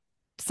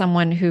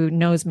someone who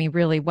knows me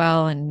really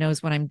well and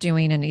knows what I'm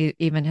doing, and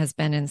even has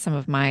been in some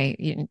of my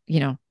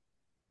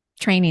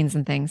trainings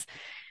and things.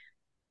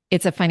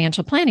 It's a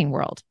financial planning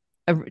world.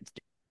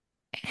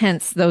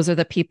 Hence, those are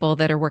the people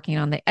that are working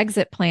on the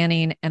exit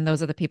planning, and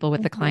those are the people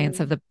with the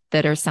clients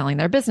that are selling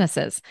their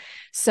businesses.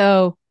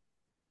 So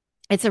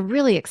it's a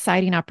really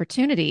exciting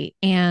opportunity.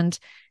 And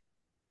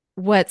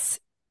what's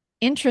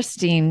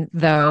interesting,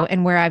 though,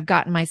 and where I've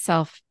gotten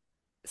myself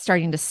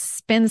starting to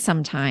spin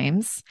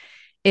sometimes,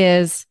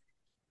 is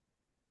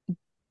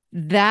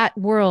that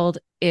world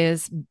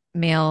is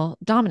male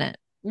dominant.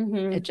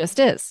 Mm-hmm. It just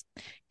is.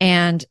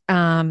 And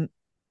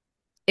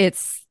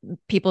it's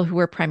people who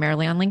are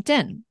primarily on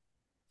LinkedIn.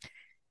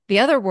 The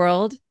other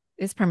world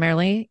is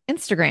primarily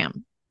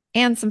Instagram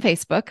and some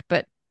Facebook,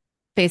 but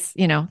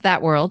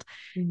that world.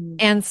 Mm-hmm.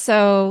 And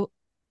so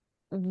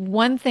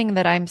one thing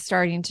that I'm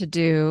starting to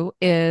do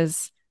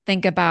is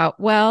think about,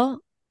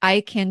 well,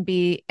 I can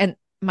be, and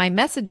my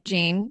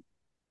messaging,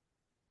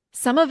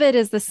 some of it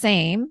is the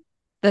same,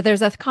 that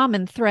there's a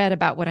common thread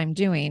about what I'm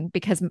doing,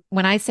 because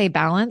when I say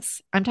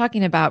balance, I'm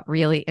talking about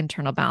really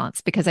internal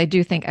balance, because I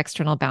do think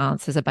external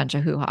balance is a bunch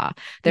of hoo-ha.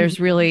 There's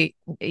really,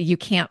 you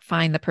can't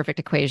find the perfect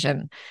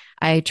equation.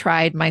 I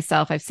tried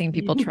myself. I've seen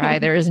people try.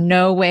 There is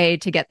no way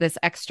to get this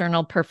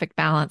external perfect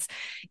balance.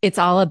 It's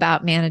all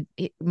about one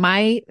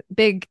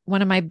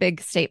of my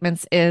big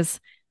statements is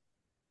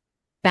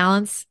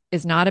balance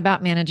is not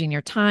about managing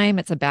your time.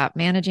 It's about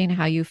managing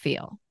how you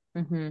feel.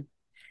 Mm-hmm.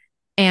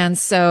 And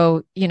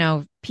so,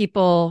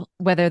 people,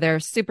 whether they're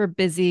super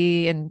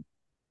busy and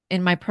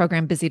in my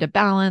program, busy to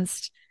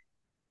balanced,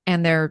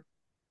 and they're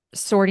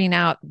sorting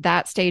out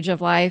that stage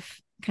of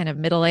life, kind of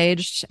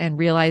middle-aged, and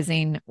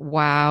realizing,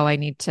 wow, I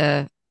need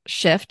to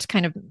shift,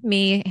 kind of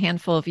me a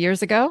handful of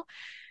years ago,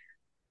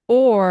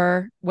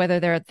 or whether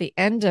they're at the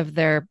end of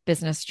their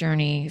business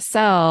journey,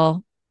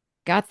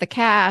 got the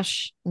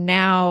cash,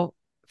 now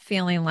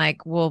feeling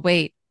like, well,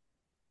 wait,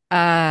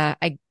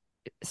 I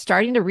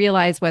starting to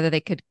realize whether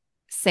they could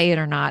say it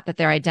or not, that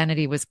their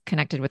identity was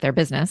connected with their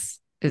business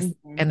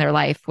and their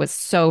life was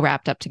so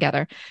wrapped up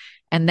together.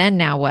 And then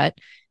now what?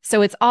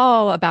 So it's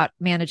all about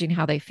managing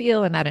how they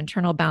feel and that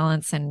internal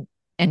balance and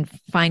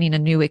finding a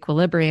new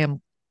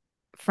equilibrium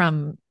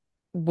from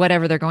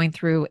whatever they're going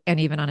through,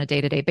 and even on a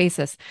day-to-day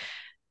basis.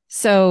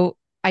 So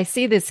I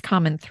see these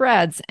common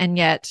threads, and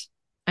yet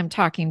I'm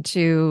talking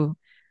to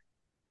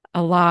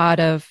a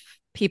lot of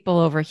people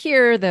over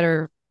here that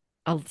are,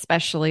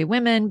 especially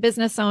women,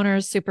 business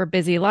owners, super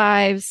busy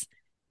lives,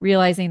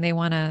 realizing they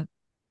want to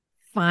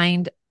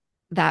find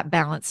that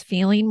balance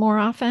feeling more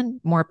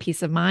often, more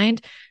peace of mind.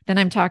 Then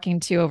I'm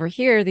talking to over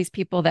here, these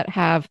people that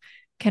have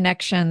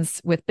connections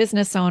with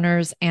business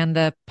owners, and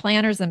the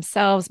planners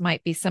themselves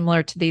might be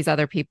similar to these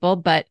other people,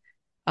 but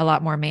a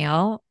lot more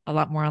male, a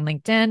lot more on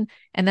LinkedIn.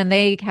 And then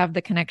they have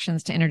the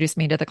connections to introduce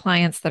me to the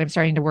clients that I'm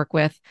starting to work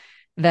with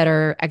that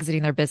are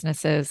exiting their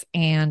businesses.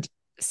 And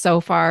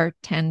so far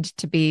tend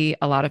to be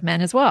a lot of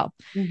men as well,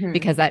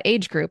 because that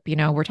age group,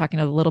 we're talking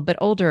a little bit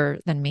older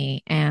than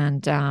me.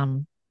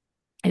 And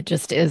it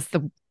just is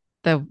the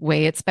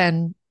way it's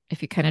been,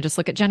 if you kind of just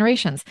look at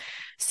generations.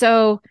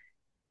 So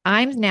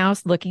I'm now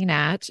looking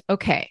at,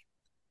 okay,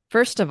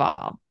 first of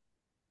all,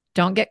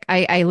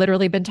 I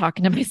literally been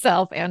talking to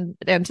myself and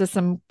to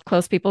some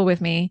close people with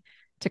me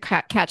to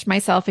catch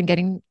myself and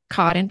getting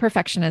caught in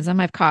perfectionism.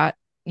 I've caught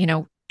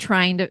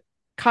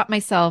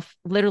myself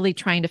literally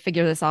trying to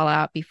figure this all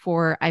out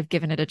before I've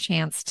given it a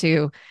chance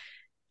to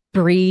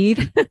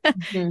breathe.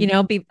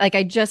 Be like,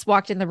 I just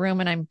walked in the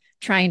room and I'm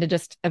trying to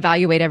just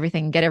evaluate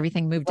everything, get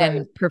everything moved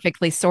in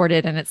perfectly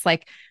sorted. And it's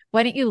like,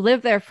 why don't you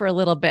live there for a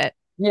little bit?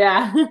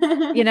 Yeah.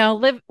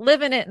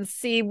 live in it and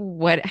see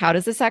how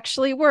does this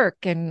actually work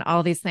and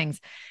all these things.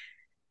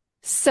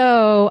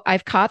 So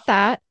I've caught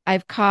that.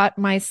 I've caught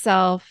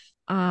myself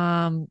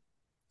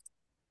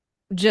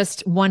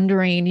just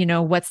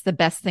wondering, what's the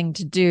best thing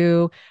to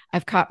do.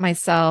 I've caught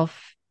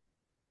myself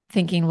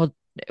thinking, well,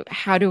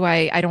 how do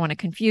I don't want to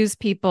confuse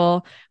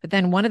people. But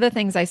then one of the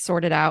things I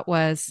sorted out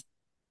was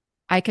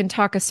I can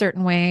talk a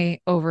certain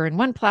way over in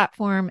one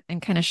platform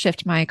and kind of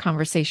shift my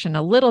conversation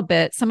a little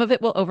bit. Some of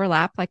it will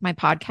overlap, like my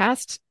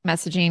podcast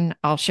messaging.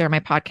 I'll share my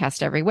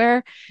podcast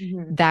everywhere.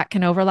 Mm-hmm. That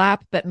can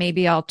overlap, but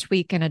maybe I'll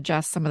tweak and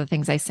adjust some of the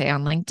things I say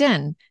on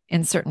LinkedIn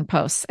in certain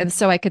posts. And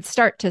so I could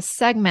start to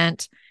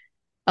segment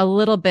a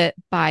little bit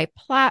by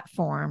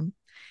platform.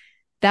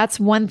 That's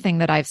one thing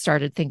that I've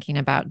started thinking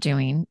about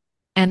doing.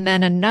 And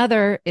then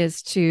another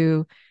is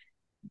to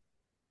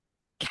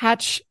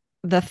catch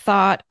the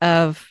thought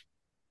of,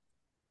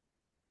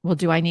 well,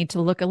 do I need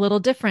to look a little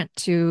different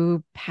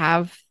to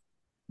have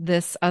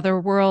this other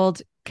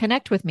world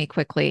connect with me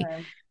quickly?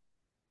 Right.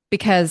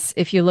 Because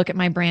if you look at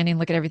my branding,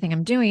 look at everything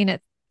I'm doing,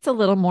 it's a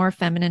little more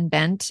feminine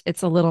bent.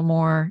 It's a little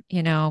more,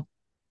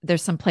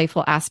 there's some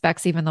playful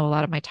aspects, even though a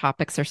lot of my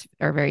topics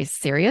are very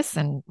serious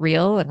and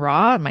real and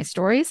raw in my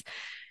stories.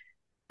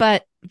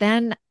 But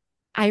then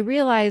I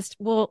realized,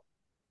 well,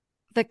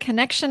 the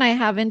connection I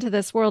have into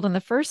this world in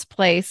the first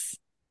place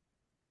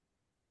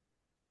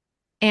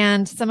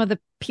and some of the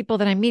people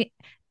that I meet,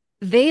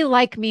 they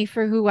like me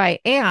for who I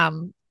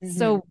am. Mm-hmm.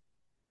 So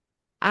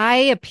I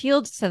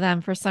appealed to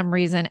them for some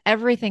reason,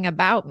 everything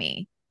about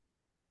me.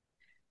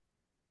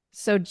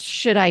 So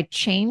should I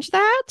change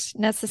that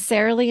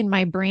necessarily in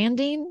my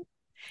branding?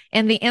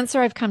 And the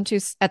answer I've come to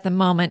at the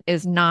moment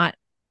is not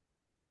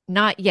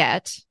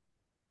yet.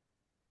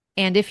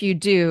 And if you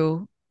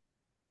do,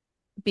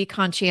 be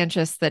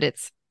conscientious that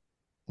it's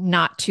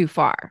not too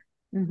far.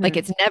 Mm-hmm. Like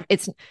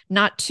it's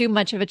not too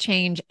much of a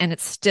change and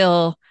it's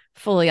still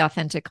fully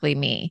authentically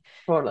me.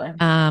 Totally.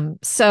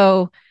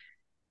 So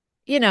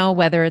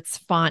whether it's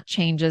font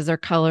changes or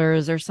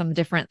colors or some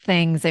different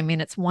things. I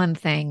mean, it's one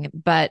thing,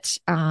 but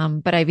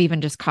I've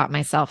even just caught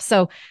myself.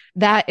 So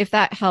that if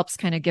that helps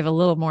kind of give a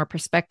little more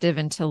perspective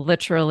into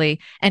literally,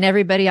 and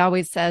everybody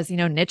always says,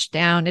 niche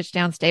down,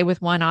 stay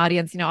with one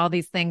audience, all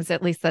these things,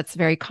 at least that's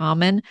very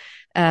common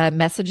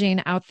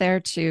messaging out there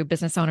to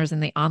business owners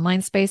in the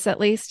online space, at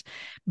least.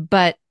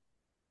 But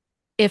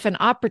if an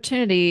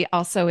opportunity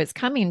also is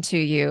coming to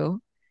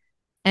you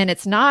and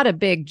it's not a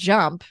big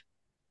jump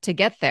to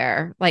get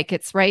there, like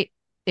it's right.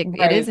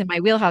 It is in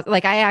my wheelhouse.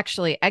 Like I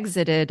actually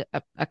exited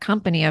a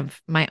company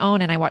of my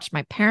own and I watched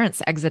my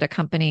parents exit a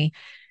company.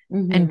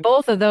 Mm-hmm. And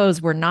both of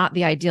those were not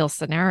the ideal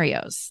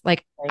scenarios.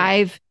 Like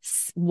I've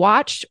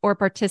watched or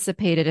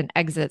participated in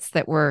exits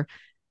that were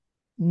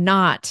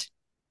not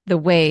the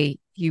way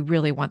you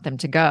really want them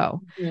to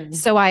go. Mm-hmm.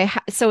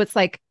 So it's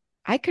like,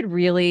 I could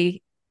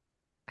really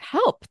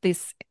help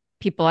these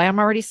people. I am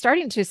already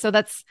starting to. So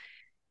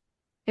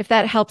if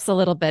that helps a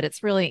little bit,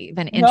 it's really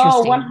been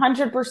interesting. No,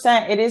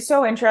 100%. It is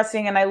so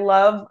interesting. And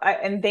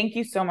and thank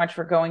you so much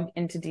for going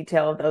into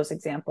detail of those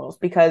examples,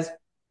 because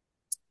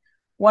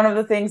one of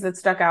the things that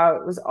stuck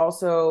out was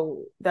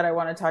also that I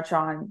want to touch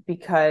on,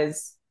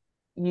 because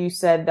you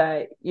said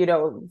that,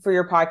 for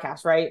your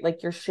podcast, right?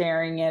 Like you're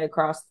sharing it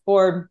across the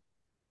board,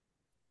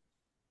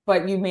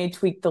 but you may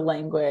tweak the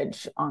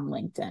language on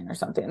LinkedIn or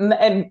something.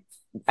 And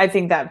I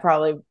think that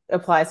probably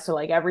applies to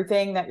like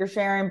everything that you're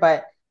sharing,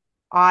 but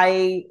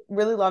I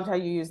really loved how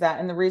you use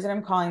that. And the reason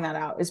I'm calling that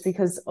out is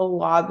because a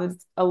lot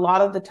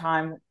of the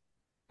time,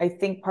 I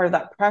think part of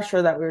that pressure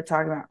that we were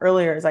talking about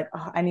earlier is like,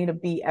 oh, I need to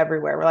be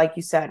everywhere. Like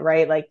you said,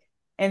 right? Like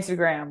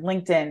Instagram,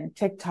 LinkedIn,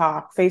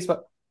 TikTok,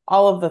 Facebook,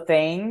 all of the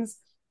things.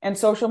 And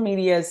social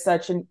media is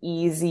such an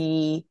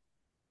easy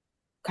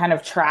kind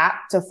of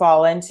trap to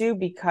fall into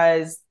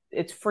because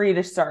it's free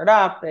to start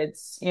up.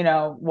 It's,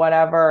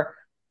 whatever,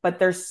 but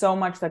there's so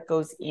much that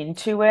goes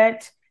into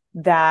it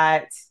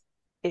that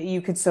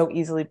you could so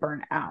easily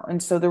burn out.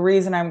 And so the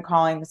reason I'm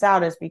calling this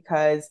out is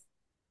because,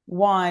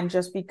 one,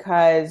 just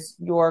because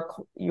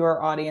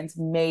your audience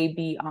may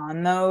be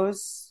on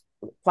those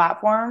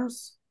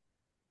platforms,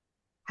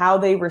 how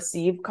they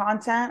receive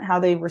content, how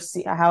they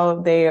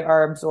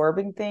are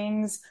absorbing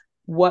things,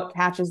 what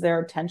catches their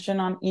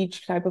attention on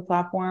each type of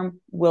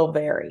platform will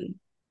vary.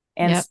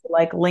 And so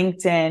like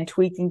LinkedIn,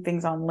 tweaking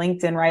things on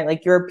LinkedIn, right?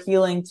 Like you're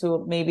appealing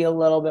to maybe a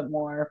little bit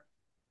more,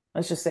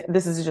 let's just say,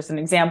 this is just an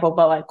example,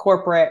 but like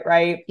corporate,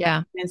 right?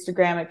 Yeah.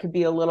 Instagram, it could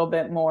be a little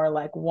bit more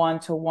like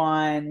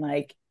one-to-one,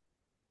 like,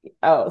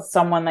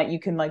 someone that you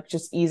can like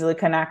just easily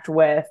connect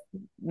with,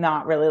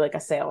 not really like a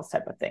sales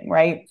type of thing,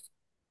 right?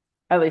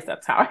 At least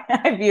that's how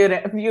I view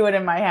it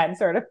in my head,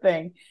 sort of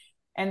thing.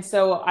 And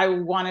so I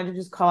wanted to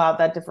just call out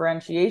that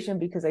differentiation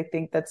because I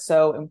think that's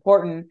so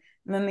important.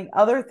 And then the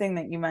other thing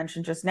that you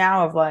mentioned just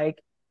now of like,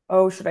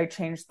 oh, should I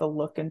change the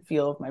look and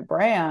feel of my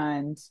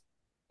brand?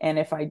 And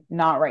if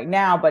not right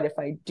now, but if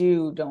I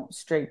do, don't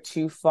stray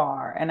too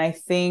far. And I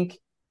think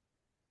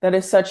that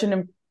is such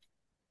an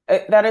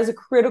that is a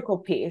critical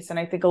piece. And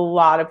I think a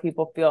lot of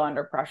people feel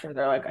under pressure.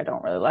 They're like, I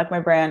don't really like my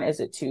brand. Is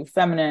it too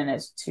feminine?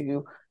 Is it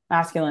too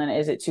masculine?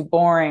 Is it too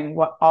boring?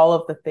 What, all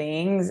of the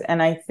things.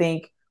 And I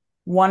think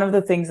one of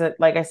the things that,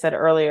 like I said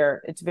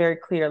earlier, it's very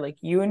clear, like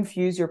you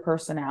infuse your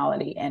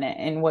personality in it.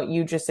 And what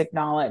you just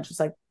acknowledge is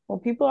like, well,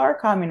 people are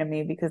coming to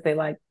me because they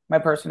like my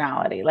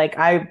personality. Like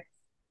I'm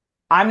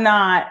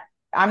not,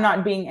 I'm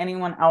not being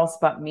anyone else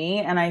but me.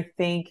 And I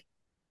think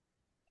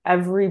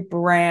every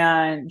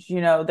brand,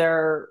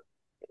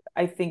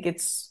 I think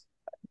it's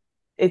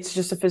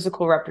just a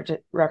physical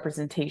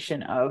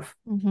representation of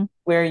Mm-hmm.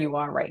 where you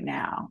are right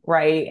now,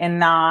 right?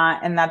 And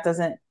that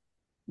doesn't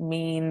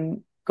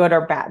mean good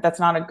or bad. That's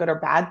not a good or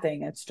bad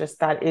thing. It's just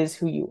that is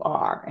who you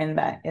are, and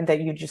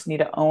that you just need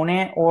to own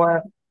it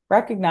or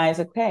recognize,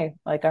 okay,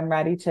 like I'm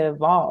ready to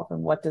evolve,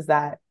 and what does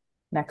that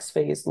next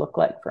phase look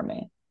like for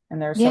me?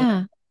 And there's some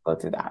Yeah. go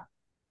through that.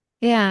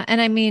 Yeah. And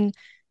I mean,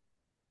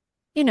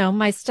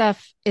 my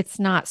stuff, it's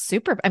not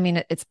super, I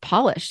mean, it's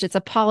polished. It's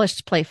a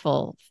polished,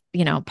 playful,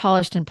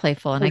 polished and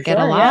playful. And For I get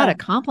a sure, lot yeah. of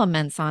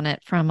compliments on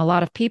it from a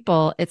lot of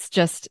people. It's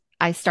just,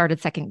 I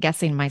started second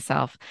guessing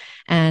myself.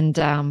 And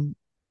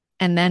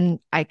then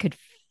I could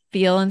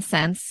feel and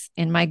sense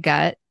in my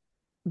gut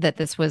that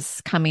this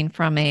was coming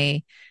from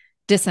a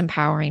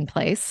disempowering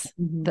place,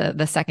 Mm-hmm.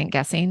 the second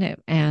guessing.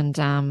 And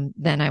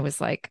then I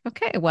was like,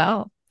 okay,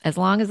 well, as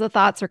long as the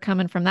thoughts are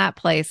coming from that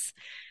place,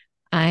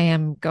 I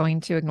am going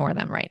to ignore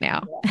them right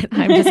now.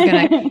 I'm just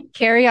going to Yeah.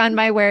 carry on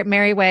my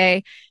merry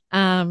way,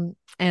 and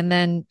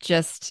then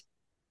just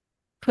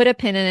put a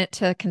pin in it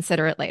to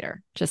consider it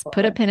later. Just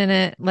put a pin in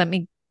it. Let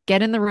me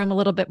get in the room a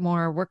little bit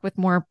more, work with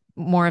more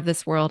of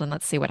this world, and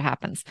let's see what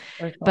happens.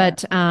 For sure.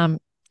 But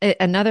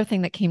another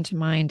thing that came to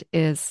mind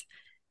is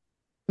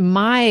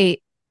my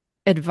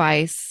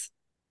advice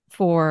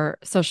for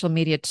social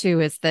media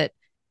too is that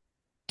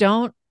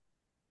don't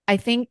I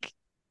think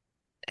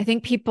I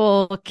think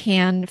people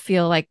can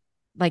feel like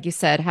you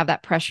said, have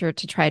that pressure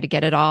to try to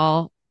get it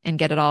all and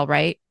get it all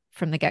right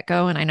from the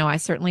get-go. And I know I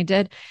certainly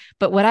did.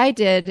 But what I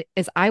did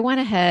is I went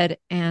ahead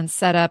and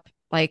set up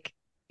I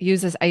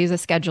use a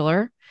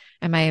scheduler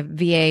and my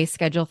VA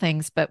schedule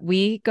things, but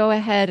we go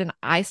ahead and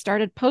I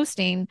started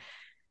posting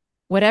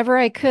whatever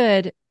I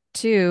could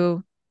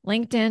to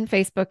LinkedIn,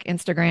 Facebook,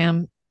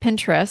 Instagram,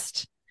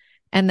 Pinterest,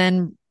 and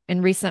then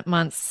in recent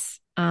months,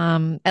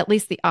 at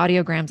least the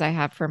audiograms I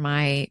have for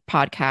my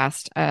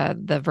podcast,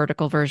 the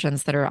vertical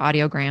versions that are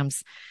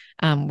audiograms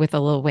with a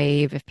little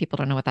wave. If people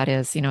don't know what that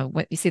is,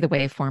 what you see the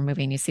waveform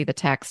moving, you see the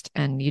text,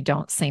 and you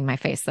don't see my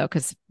face though,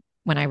 because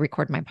when I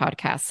record my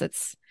podcasts,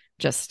 it's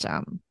just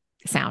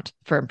sound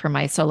for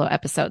my solo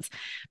episodes.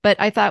 But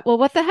I thought, well,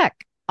 what the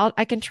heck?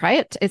 I can try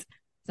it. It's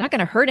not going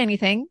to hurt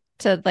anything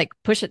to like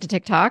push it to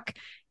TikTok,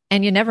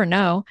 and you never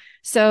know.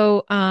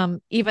 So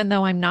even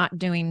though I'm not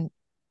doing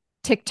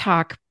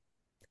TikTok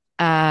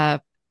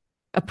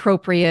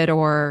appropriate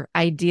or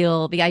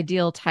the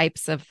ideal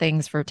types of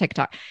things for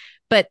TikTok,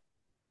 but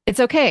it's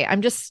okay.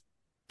 I'm just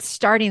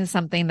starting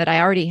something that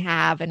I already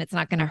have, and it's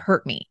not going to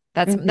hurt me.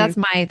 That's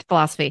my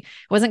philosophy. It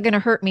wasn't going to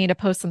hurt me to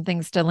post some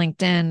things to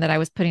LinkedIn that I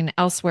was putting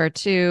elsewhere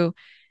too,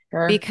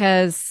 Sure.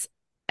 because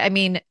I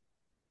mean,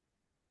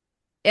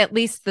 at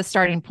least the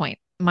starting point,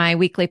 my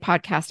weekly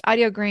podcast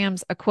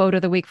audiograms, a quote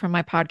of the week from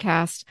my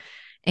podcast.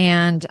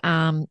 And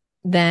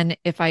then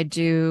if I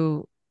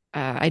do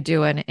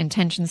an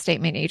intention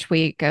statement each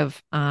week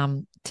of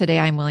today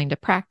I'm willing to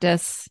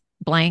practice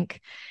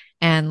blank,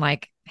 and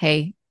like,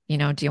 hey,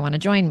 do you want to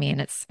join me?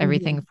 And it's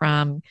everything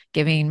from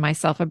giving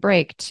myself a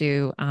break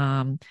to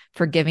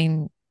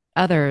forgiving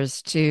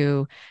others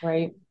to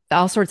Right.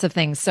 all sorts of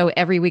things. So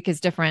every week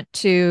is different,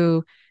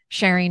 to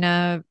sharing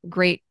a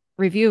great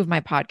review of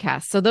my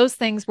podcast. So those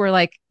things were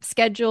like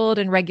scheduled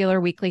and regular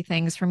weekly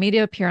things for me to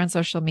appear on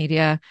social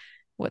media.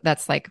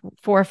 That's like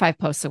 4 or 5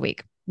 posts a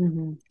week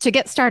to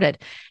get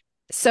started.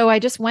 So I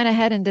just went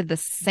ahead and did the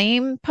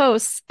same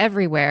posts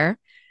everywhere,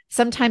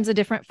 sometimes a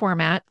different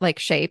format, like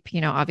shape,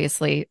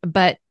 obviously,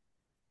 but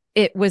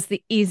it was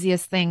the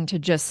easiest thing to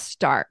just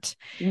start.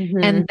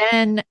 And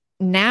then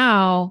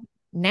now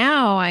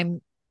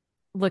I'm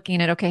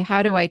looking at, okay,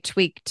 how do I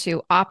tweak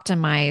to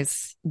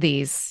optimize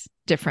these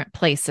different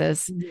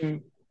places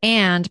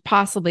and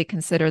possibly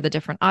consider the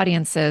different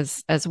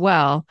audiences as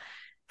well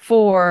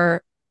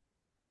for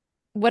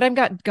what I've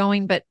got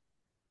going, but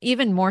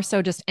even more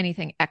so just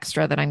anything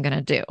extra that I'm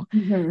going to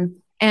do.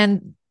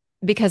 And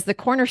because the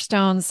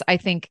cornerstones, I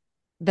think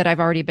that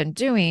I've already been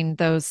doing,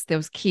 those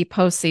key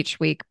posts each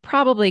week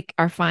probably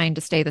are fine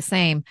to stay the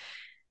same.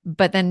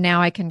 But then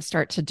now I can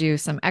start to do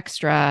some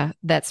extra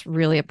that's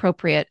really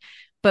appropriate.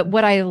 But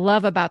what I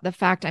love about the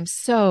fact, I'm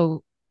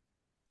so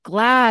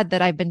glad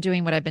that I've been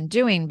doing what I've been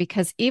doing,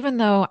 because even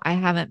though I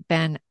haven't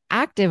been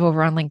active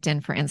over on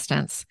LinkedIn, for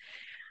instance,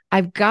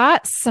 I've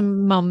got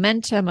some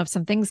momentum of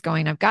some things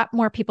going. I've got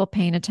more people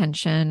paying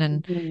attention,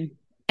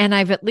 and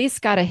I've at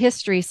least got a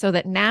history, so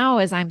that now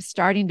as I'm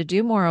starting to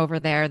do more over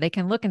there, they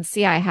can look and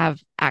see I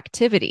have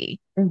activity.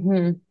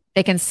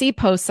 They can see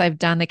posts I've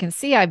done. They can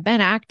see I've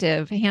been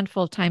active a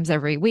handful of times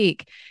every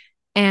week.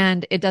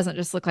 And it doesn't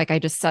just look like I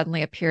just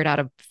suddenly appeared out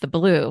of the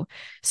blue.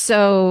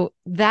 So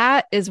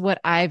that is what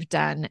I've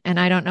done. And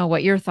I don't know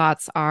what your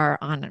thoughts are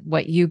on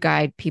what you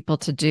guide people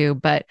to do,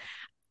 but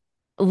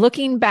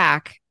looking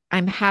back,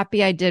 I'm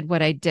happy I did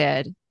what I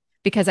did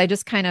because I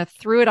just kind of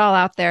threw it all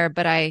out there,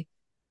 but I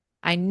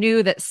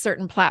knew that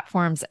certain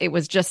platforms, it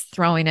was just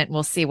throwing it and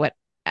we'll see what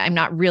I'm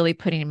not really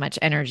putting much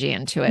energy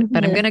into it,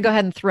 but I'm going to go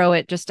ahead and throw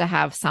it just to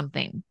have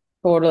something.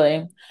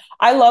 Totally.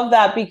 I love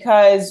that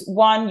because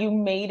one, you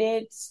made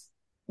it,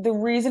 the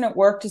reason it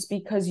worked is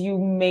because you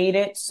made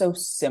it so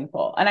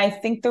simple. And I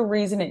think the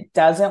reason it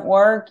doesn't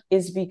work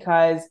is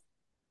because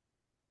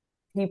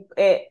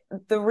the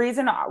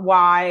reason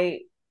why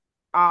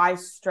I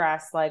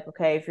stress, like,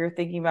 okay, if you're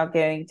thinking about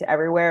getting to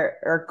everywhere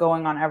or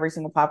going on every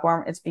single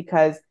platform, it's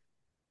because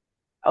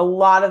a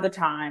lot of the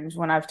times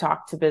when I've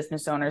talked to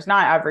business owners,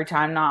 not every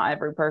time, not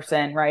every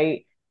person,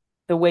 right?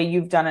 The way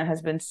you've done it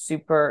has been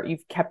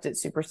you've kept it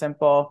super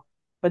simple,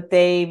 but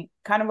they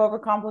kind of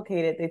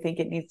overcomplicate it. They think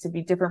it needs to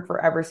be different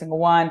for every single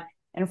one.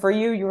 And for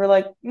you, you were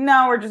like,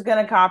 no, we're just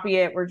going to copy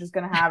it. We're just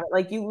going to have it.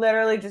 Like you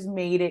literally just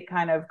made it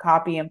kind of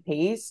copy and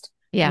paste.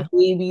 Yeah.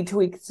 Maybe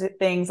tweak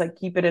things, like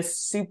keep it as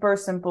super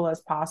simple as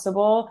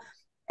possible.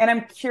 And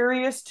I'm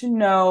curious to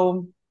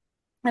know,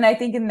 and I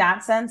think in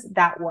that sense,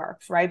 that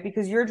works, right?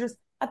 Because you're just,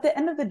 at the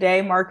end of the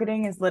day,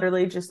 marketing is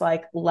literally just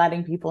like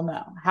letting people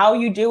know. How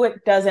you do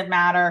it doesn't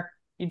matter.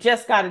 You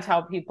just got to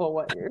tell people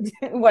what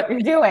you're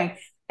doing.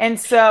 And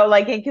so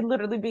like it could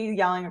literally be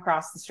yelling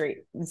across the street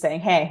and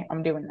saying, hey,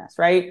 I'm doing this,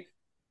 right?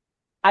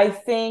 I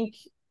think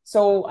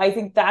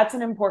that's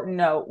an important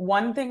note.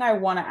 One thing I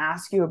want to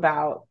ask you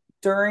about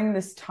during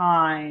this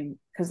time,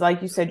 because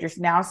like you said, you're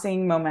now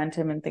seeing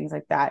momentum and things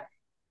like that.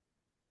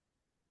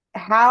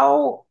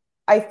 How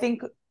I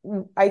think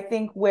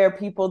where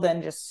people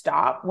then just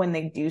stop when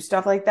they do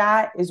stuff like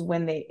that is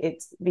when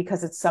it's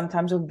because it's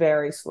sometimes a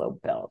very slow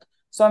build.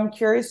 So I'm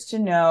curious to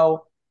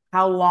know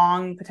how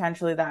long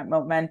potentially that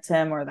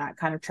momentum or that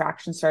kind of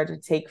traction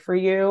started to take for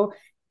you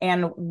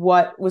and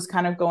what was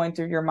kind of going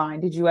through your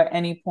mind. Did you at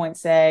any point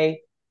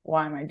say,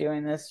 why am I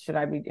doing this?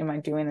 Am I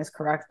doing this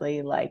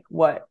correctly? Like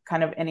what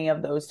kind of any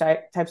of those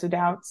types of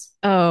doubts?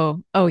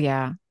 Oh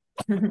yeah.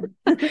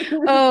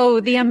 Oh,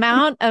 the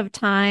amount of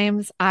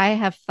times I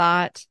have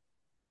thought,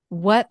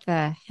 what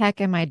the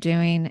heck am I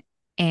doing?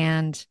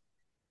 And,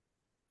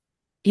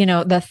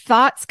 the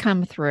thoughts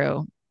come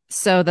through.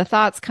 So the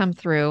thoughts come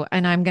through,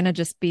 and I'm going to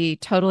just be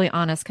totally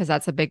honest because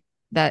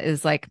that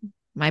is like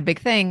my big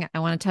thing. I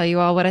want to tell you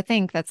all what I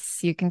think.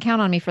 You can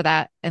count on me for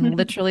that. And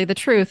literally the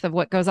truth of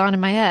what goes on in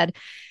my head.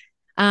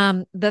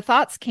 The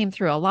thoughts came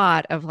through a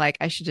lot of like,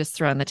 I should just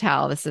throw in the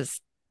towel. This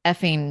is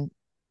effing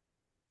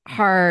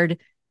hard,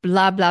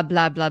 blah, blah,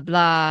 blah, blah,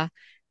 blah.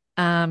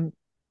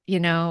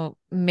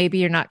 Maybe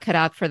you're not cut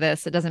out for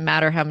this. It doesn't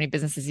matter how many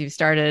businesses you've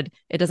started.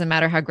 It doesn't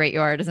matter how great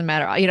you are. It doesn't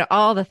matter,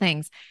 all the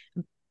things.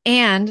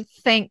 And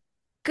thank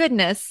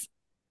goodness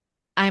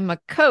I'm a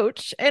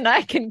coach and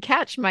I can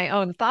catch my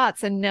own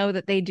thoughts and know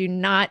that they do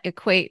not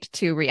equate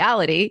to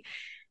reality.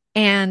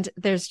 And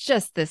there's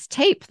just this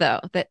tape though,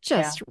 that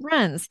just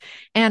runs.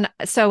 And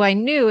so I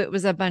knew it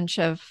was a bunch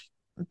of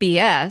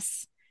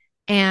BS,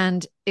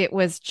 and it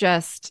was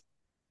just,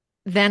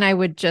 then I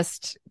would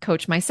just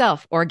coach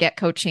myself or get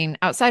coaching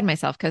outside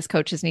myself because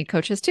coaches need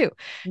coaches too.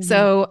 Mm-hmm.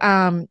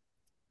 So,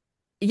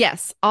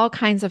 yes, all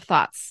kinds of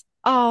thoughts.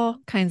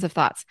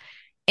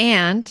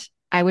 And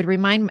I would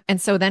and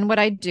so then what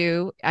I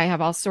do, I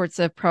have all sorts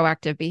of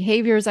proactive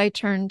behaviors I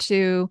turn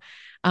to,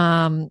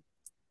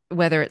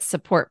 whether it's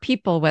support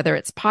people, whether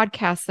it's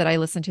podcasts that I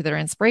listen to that are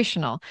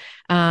inspirational,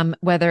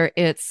 whether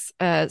it's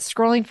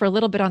scrolling for a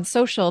little bit on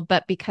social,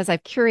 but because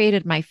I've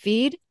curated my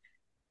feed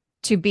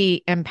to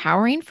be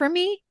empowering for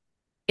me,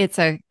 it's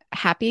a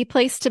happy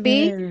place to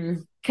be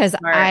because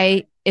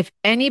if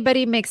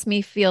anybody makes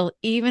me feel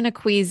even a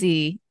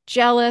queasy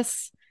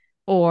jealous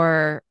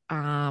or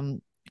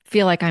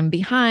feel like I'm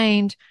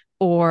behind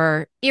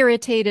or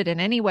irritated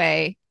in any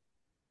way,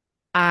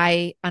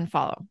 I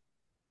unfollow.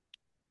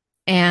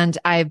 And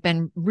I've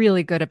been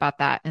really good about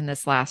that in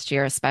this last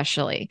year,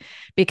 especially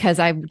because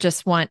I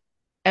just want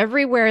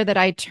everywhere that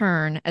I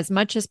turn as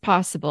much as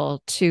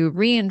possible to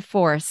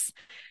reinforce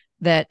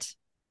that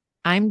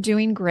I'm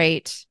doing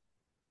great.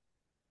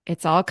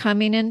 It's all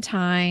coming in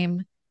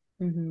time.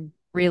 Mm-hmm.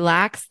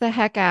 Relax the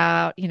heck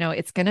out.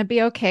 It's going to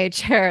be okay,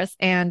 Charis.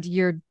 And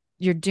you're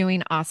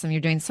doing awesome.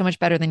 You're doing so much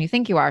better than you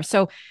think you are.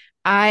 So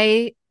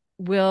I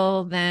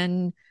will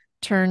then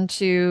turn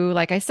to,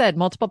 like I said,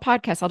 multiple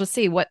podcasts. I'll just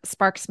see what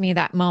sparks me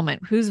that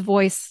moment. Whose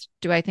voice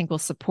do I think will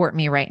support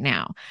me right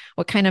now?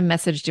 What kind of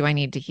message do I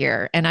need to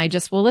hear? And I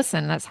just will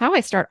listen. That's how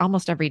I start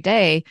almost every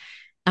day.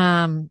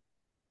 I've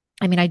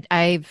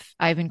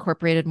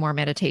incorporated more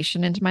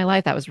meditation into my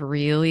life. That was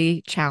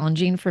really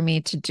challenging for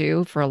me to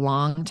do for a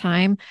long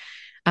time.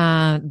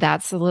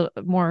 That's a little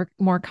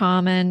more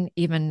common,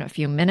 even a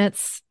few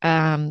minutes.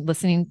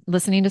 Listening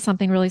to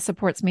something really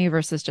supports me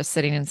versus just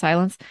sitting in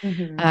silence.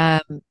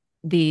 Mm-hmm.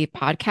 The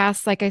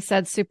podcasts, like I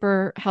said,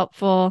 super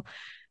helpful,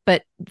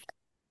 but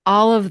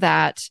all of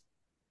that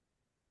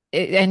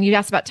and you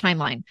asked about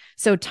timeline.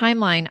 So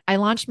timeline, I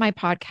launched my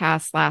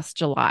podcast last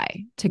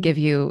July to give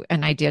you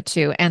an idea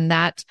too. And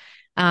that,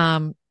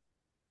 I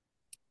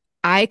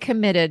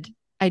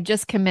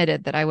just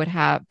committed that I would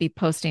be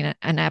posting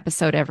an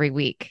episode every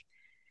week.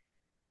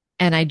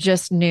 And I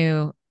just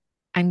knew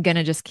I'm going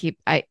to just keep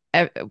an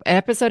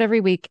episode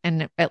every week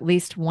and at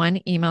least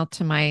one email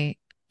to my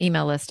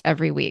email list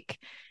every week.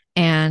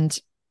 And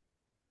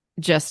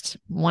just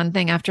one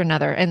thing after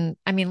another. And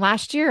I mean,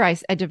 last year I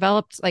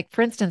developed, like,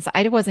 for instance,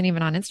 I wasn't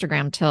even on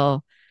Instagram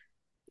till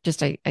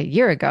just a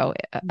year ago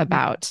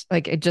about,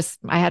 like,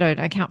 I had an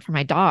account for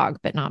my dog,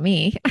 but not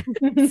me.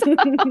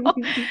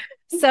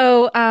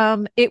 So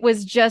it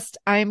was just,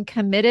 I'm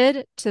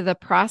committed to the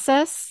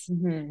process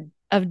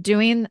of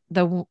doing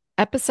the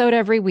episode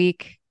every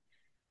week.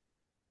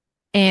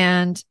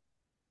 And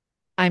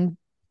I'm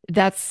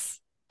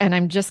just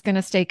going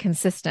to stay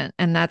consistent.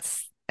 And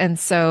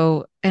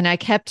I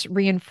kept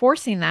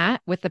reinforcing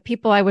that with the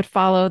people I would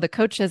follow, the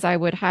coaches I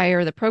would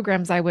hire, the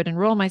programs I would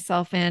enroll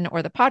myself in,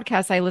 or the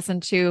podcasts I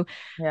listened to.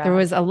 Yeah. There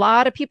was a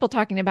lot of people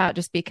talking about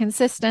just be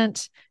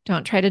consistent.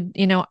 Don't try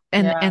to,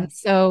 and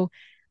so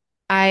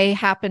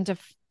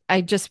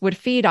I just would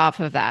feed off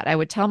of that. I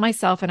would tell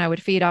myself and I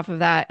would feed off of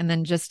that and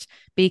then just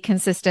be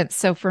consistent.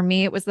 So for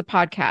me, it was the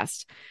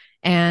podcast.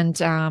 And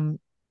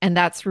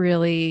that's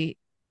really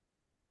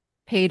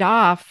paid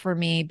off for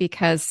me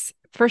because,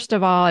 first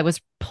of all, I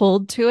was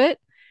pulled to it.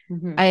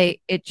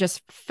 It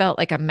just felt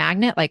like a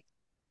magnet. Like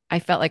I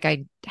felt like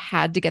I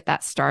had to get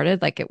that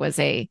started. Like it was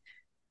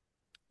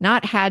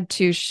not had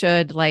to,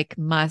 should, like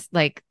must,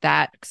 like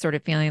that sort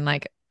of feeling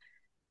like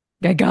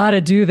I gotta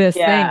do this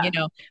thing,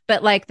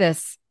 but like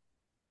this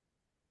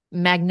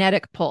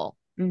magnetic pull.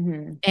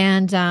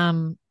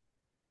 And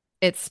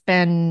it's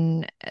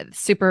been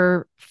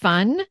super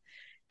fun.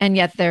 And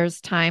yet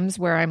there's times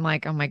where I'm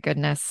like, oh my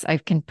goodness, I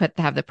can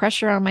have the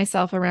pressure on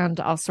myself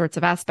around all sorts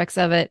of aspects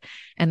of it.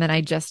 And then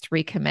I just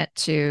recommit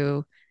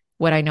to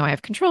what I know I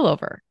have control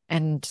over.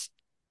 And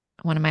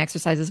one of my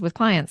exercises with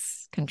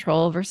clients,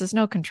 control versus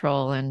no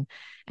control, and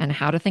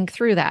how to think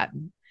through that.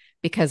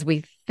 Because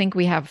we think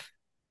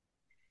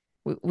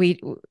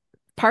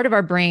part of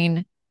our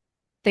brain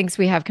thinks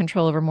we have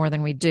control over more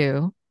than we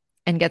do,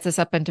 and gets us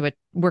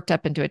worked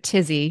up into a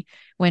tizzy,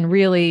 when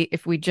really,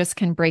 if we just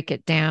can break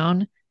it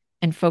down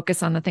and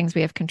focus on the things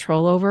we have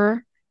control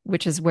over,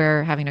 which is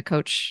where having a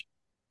coach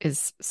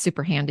is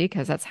super handy,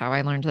 because that's how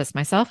I learned this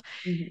myself.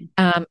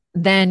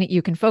 Then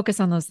you can focus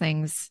on those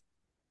things,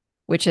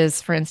 which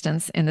is, for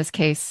instance, in this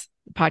case,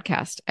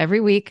 podcast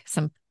every week,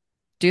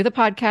 do the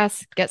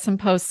podcast, get some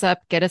posts up,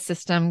 get a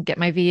system, get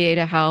my VA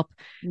to help,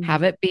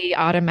 have it be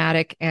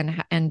automatic,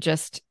 and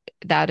just,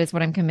 that is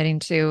what I'm committing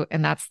to.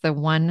 And that's the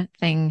one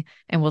thing,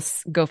 and we'll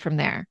go from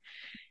there.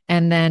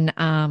 And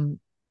then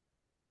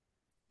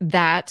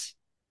that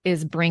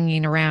is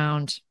bringing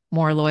around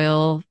more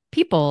loyal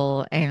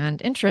people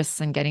and interests,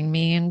 and getting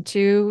me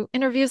into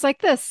interviews like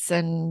this,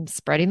 and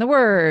spreading the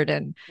word,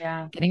 and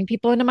getting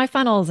people into my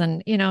funnels.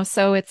 And,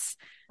 so it's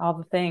all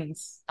the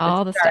things,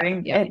 all the stuff.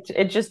 Yeah.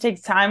 It just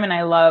takes time. And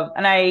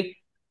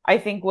I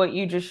think what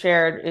you just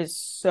shared is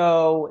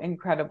so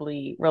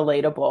incredibly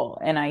relatable.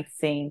 And I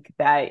think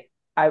that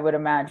I would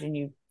imagine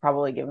you've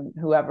probably given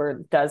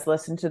whoever does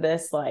listen to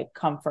this, like,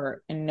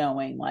 comfort in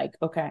knowing, like,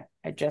 okay,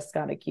 I just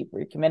got to keep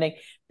recommitting,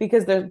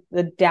 because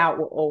the doubt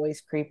will always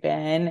creep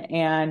in.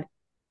 And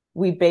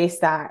we base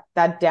that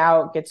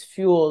doubt gets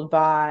fueled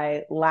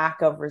by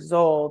lack of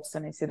results.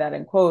 And I say that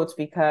in quotes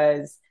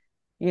because,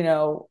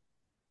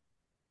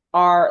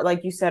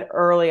 like you said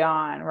early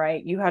on,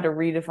 right? You had to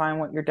redefine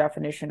what your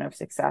definition of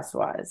success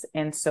was.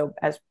 And so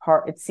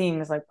it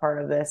seems like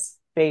part of this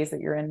phase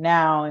that you're in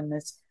now,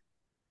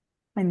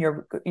 and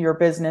your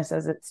business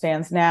as it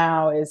stands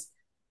now, is,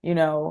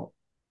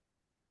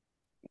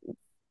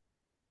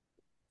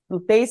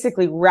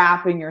 basically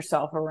wrapping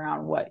yourself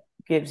around what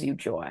gives you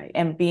joy,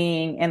 and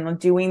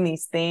doing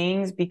these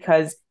things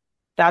because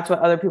that's what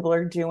other people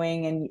are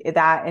doing, and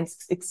that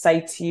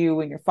excites you,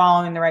 and you're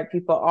following the right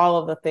people, all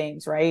of the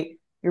things, right?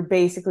 You're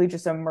basically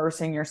just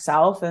immersing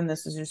yourself, and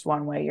this is just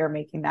one way you're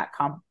making that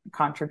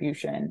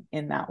contribution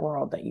in that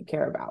world that you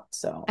care about.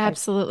 So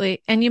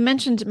absolutely. And you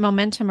mentioned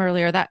momentum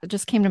earlier. That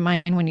just came to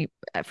mind when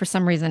for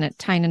some reason, it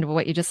tied into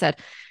what you just said.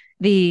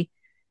 The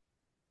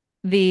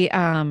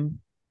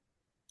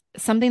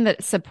something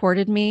that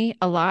supported me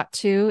a lot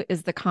too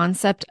is the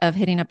concept of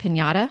hitting a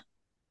piñata.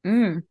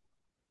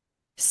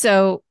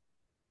 So,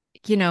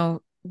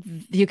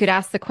 you could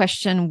ask the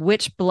question,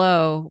 which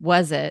blow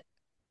was it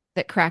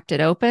that cracked it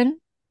open?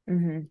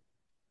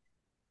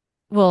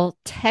 Well,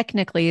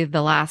 technically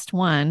the last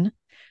one,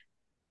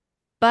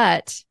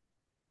 but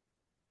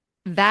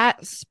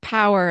that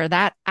power,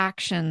 that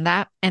action,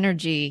 that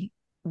energy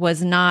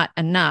was not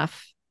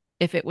enough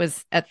if it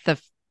was at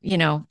the,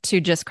 to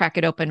just crack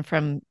it open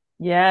from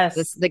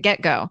the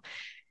get-go.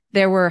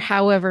 There were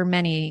however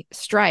many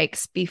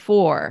strikes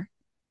before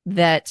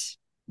that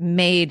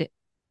made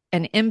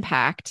an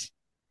impact,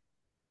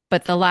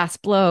 but the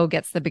last blow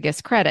gets the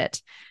biggest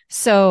credit.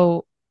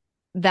 So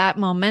that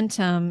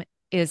momentum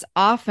is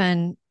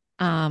often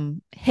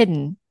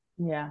hidden.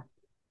 Yeah.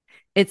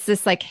 It's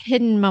this like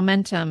hidden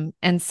momentum.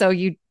 And so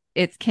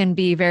it can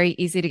be very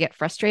easy to get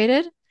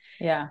frustrated.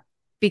 Yeah.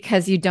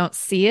 Because you don't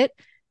see it.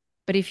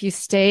 But if you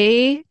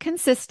stay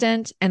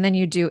consistent and then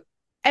you do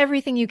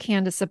everything you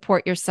can to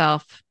support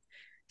yourself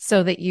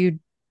so that you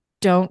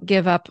don't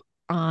give up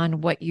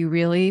on what you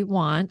really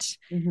want,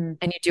 and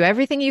you do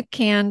everything you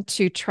can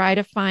to try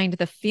to find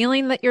the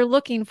feeling that you're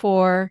looking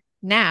for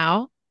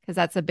now, because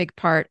that's a big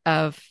part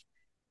of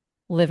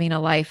living a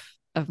life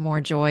of more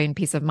joy and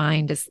peace of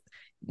mind, is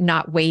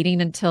not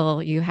waiting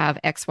until you have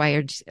X,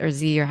 Y, or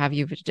Z, or have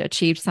you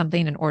achieved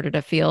something in order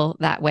to feel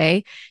that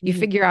way. You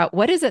figure out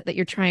what is it that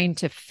you're trying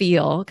to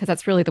feel, because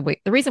that's really the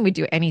reason we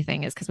do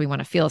anything is because we want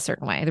to feel a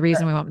certain way. The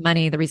reason we want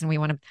money, the reason we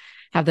want to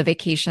have the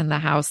vacation, the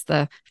house,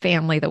 the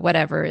family, the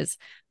whatever, is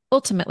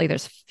ultimately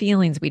there's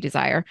feelings we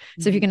desire.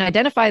 So if you can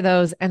identify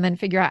those and then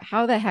figure out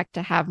how the heck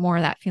to have more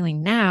of that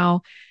feeling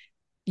now,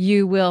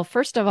 you will,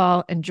 first of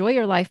all, enjoy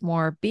your life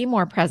more, be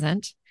more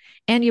present,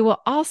 and you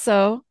will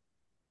also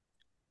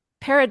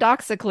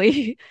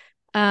paradoxically,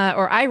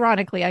 or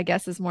ironically, I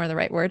guess is more the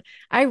right word,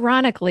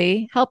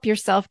 ironically, help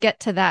yourself get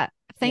to that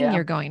thing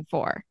you're going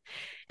for.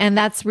 And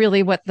that's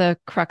really what the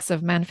crux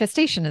of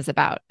manifestation is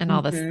about and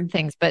all these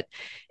things. But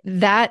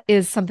that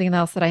is something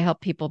else that I help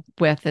people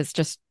with, is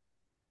just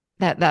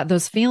that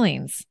those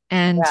feelings.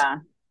 And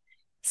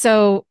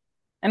so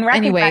and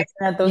recognizing anyway,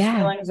 that those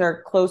feelings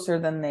are closer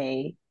than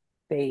they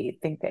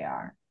think they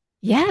are.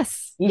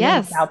 Yes. Even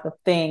without the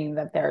thing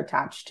that they're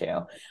attached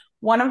to.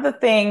 One of the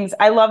things,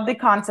 I love the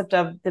concept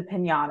of the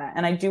piñata,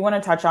 and I do want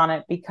to touch on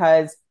it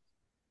because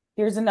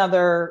here's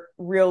another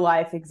real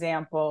life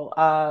example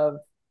of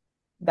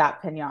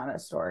that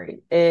piñata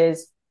story.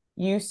 Is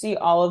you see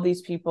all of these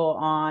people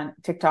on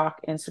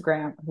TikTok,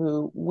 Instagram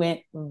who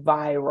went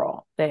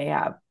viral. They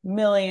have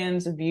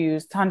millions of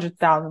views, hundreds of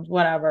thousands,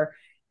 whatever,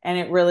 and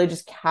it really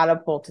just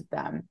catapulted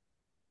them.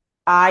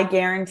 I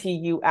guarantee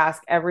you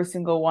ask every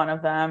single one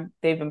of them,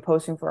 they've been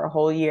posting for a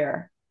whole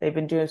year. They've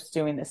been just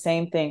doing the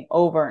same thing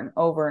over and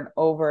over and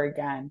over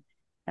again.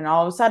 And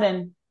all of a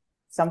sudden,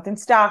 something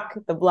stuck,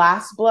 the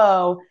last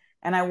blow.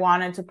 And I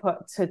wanted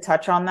to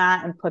touch on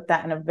that and put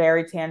that in a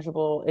very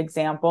tangible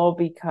example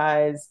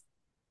because,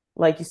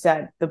 like you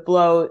said, the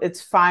blow,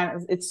 it's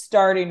fine. It's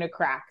starting to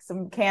crack.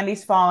 Some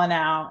candy's falling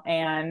out.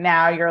 And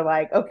now you're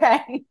like,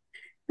 okay,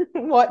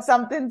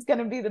 something's going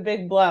to be the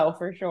big blow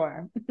for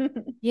sure.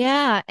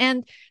 Yeah.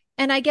 And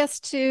I guess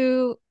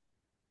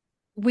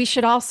we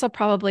should also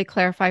probably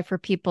clarify for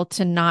people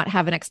to not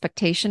have an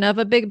expectation of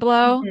a big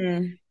blow,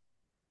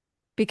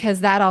 because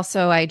that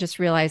also, I just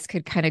realized,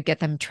 could kind of get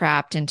them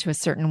trapped into a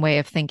certain way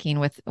of thinking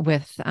with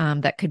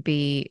that could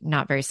be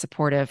not very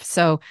supportive.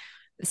 So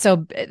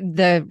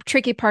the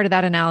tricky part of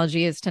that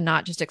analogy is to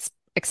not just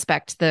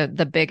expect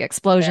the big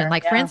explosion.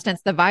 For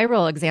instance, the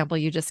viral example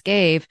you just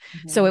gave.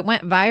 So it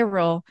went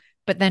viral,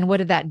 but then what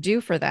did that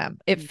do for them?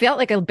 It felt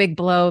like a big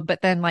blow,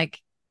 but then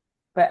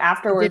but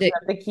afterwards, you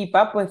have to keep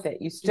up with it.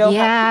 You still have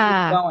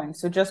to keep going.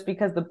 So just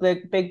because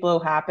the big blow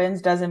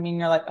happens doesn't mean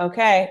you're like,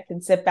 okay, I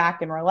can sit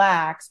back and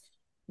relax.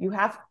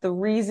 The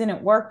reason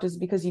it worked is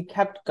because you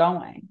kept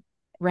going.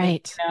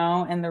 Right.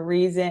 And the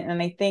reason,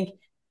 and I think,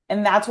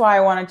 and that's why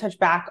I want to touch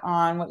back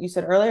on what you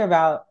said earlier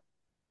about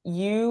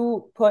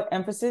you put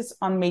emphasis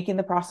on making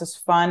the process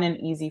fun and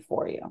easy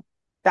for you.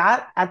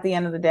 That at the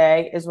end of the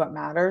day is what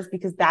matters,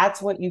 because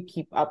that's what you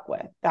keep up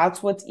with.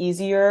 That's what's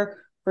easier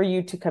for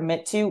you to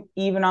commit to,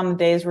 even on the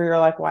days where you're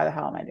like, why the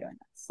hell am I doing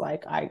this?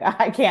 Like,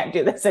 I can't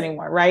do this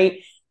anymore.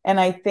 Right. And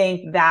I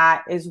think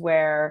that is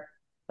where,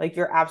 like,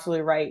 you're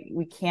absolutely right.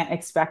 We can't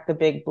expect the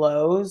big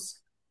blows,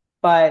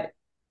 but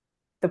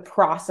the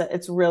process,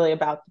 it's really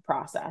about the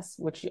process,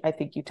 which I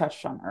think you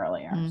touched on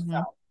earlier.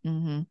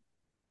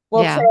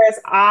 Well, Charis,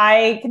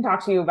 I can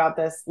talk to you about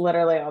this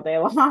literally all day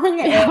long,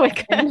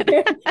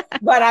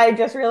 but I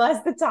just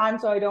realized the time,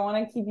 so I don't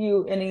want to keep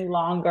you any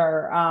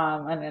longer.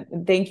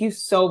 And thank you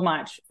so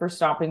much for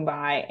stopping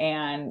by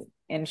and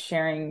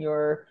sharing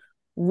your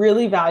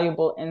really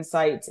valuable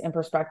insights and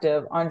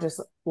perspective on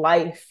just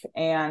life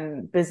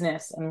and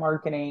business and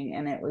marketing.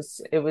 And it was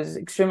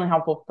extremely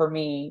helpful for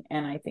me,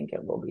 and I think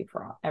it will be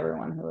for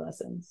everyone who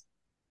listens.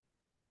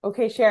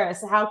 Okay,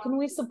 Charis, how can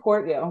we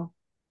support you?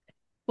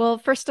 Well,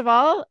 first of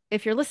all,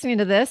 if you're listening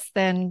to this,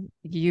 then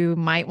you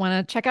might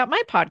want to check out my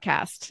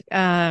podcast,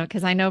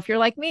 because I know if you're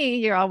like me,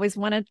 you always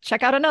want to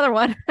check out another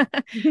one.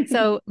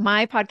 So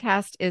my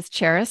podcast is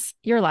Charis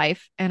Your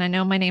Life. And I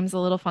know my name's a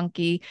little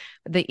funky.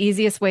 The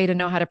easiest way to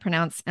know how to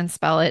pronounce and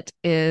spell it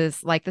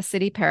is like the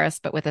city Paris,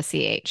 but with a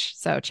CH.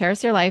 So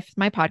Charis Your Life,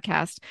 my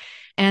podcast.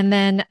 And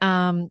then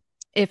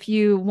if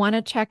you want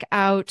to check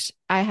out,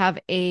 I have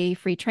a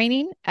free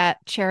training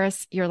at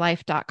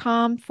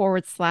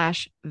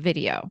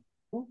charisyourlife.com/video.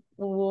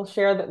 We'll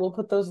share that. We'll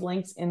put those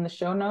links in the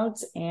show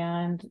notes,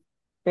 and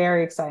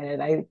very excited.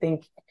 I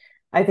think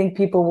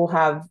people will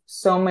have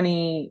so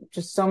many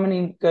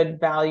good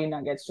value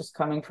nuggets just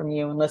coming from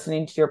you and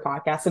listening to your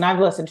podcast. And I've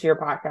listened to your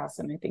podcast,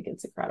 and I think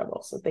it's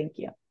incredible. So thank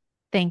you.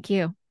 Thank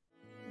you.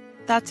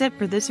 That's it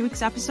for this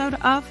week's episode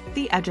of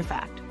The Edge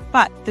Effect.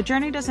 But the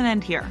journey doesn't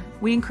end here.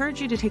 We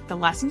encourage you to take the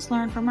lessons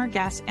learned from our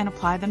guests and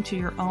apply them to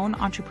your own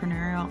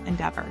entrepreneurial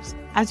endeavors.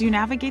 As you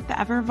navigate the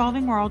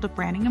ever-evolving world of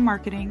branding and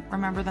marketing,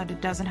 remember that it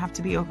doesn't have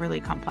to be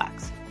overly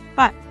complex.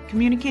 But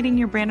communicating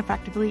your brand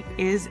effectively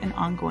is an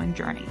ongoing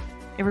journey.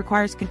 It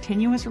requires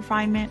continuous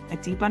refinement, a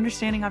deep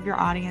understanding of your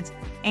audience,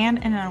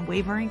 and an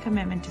unwavering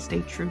commitment to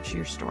stay true to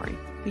your story,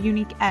 the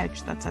unique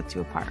edge that sets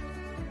you apart.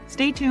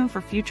 Stay tuned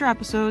for future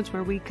episodes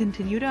where we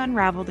continue to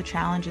unravel the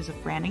challenges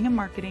of branding and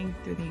marketing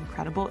through the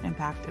incredible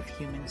impact of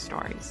human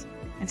stories.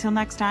 Until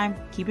next time,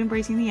 keep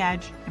embracing the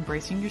edge,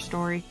 embracing your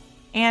story,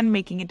 and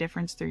making a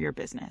difference through your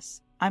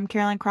business. I'm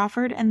Caroline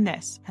Crawford, and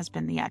this has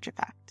been The Edge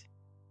Effect.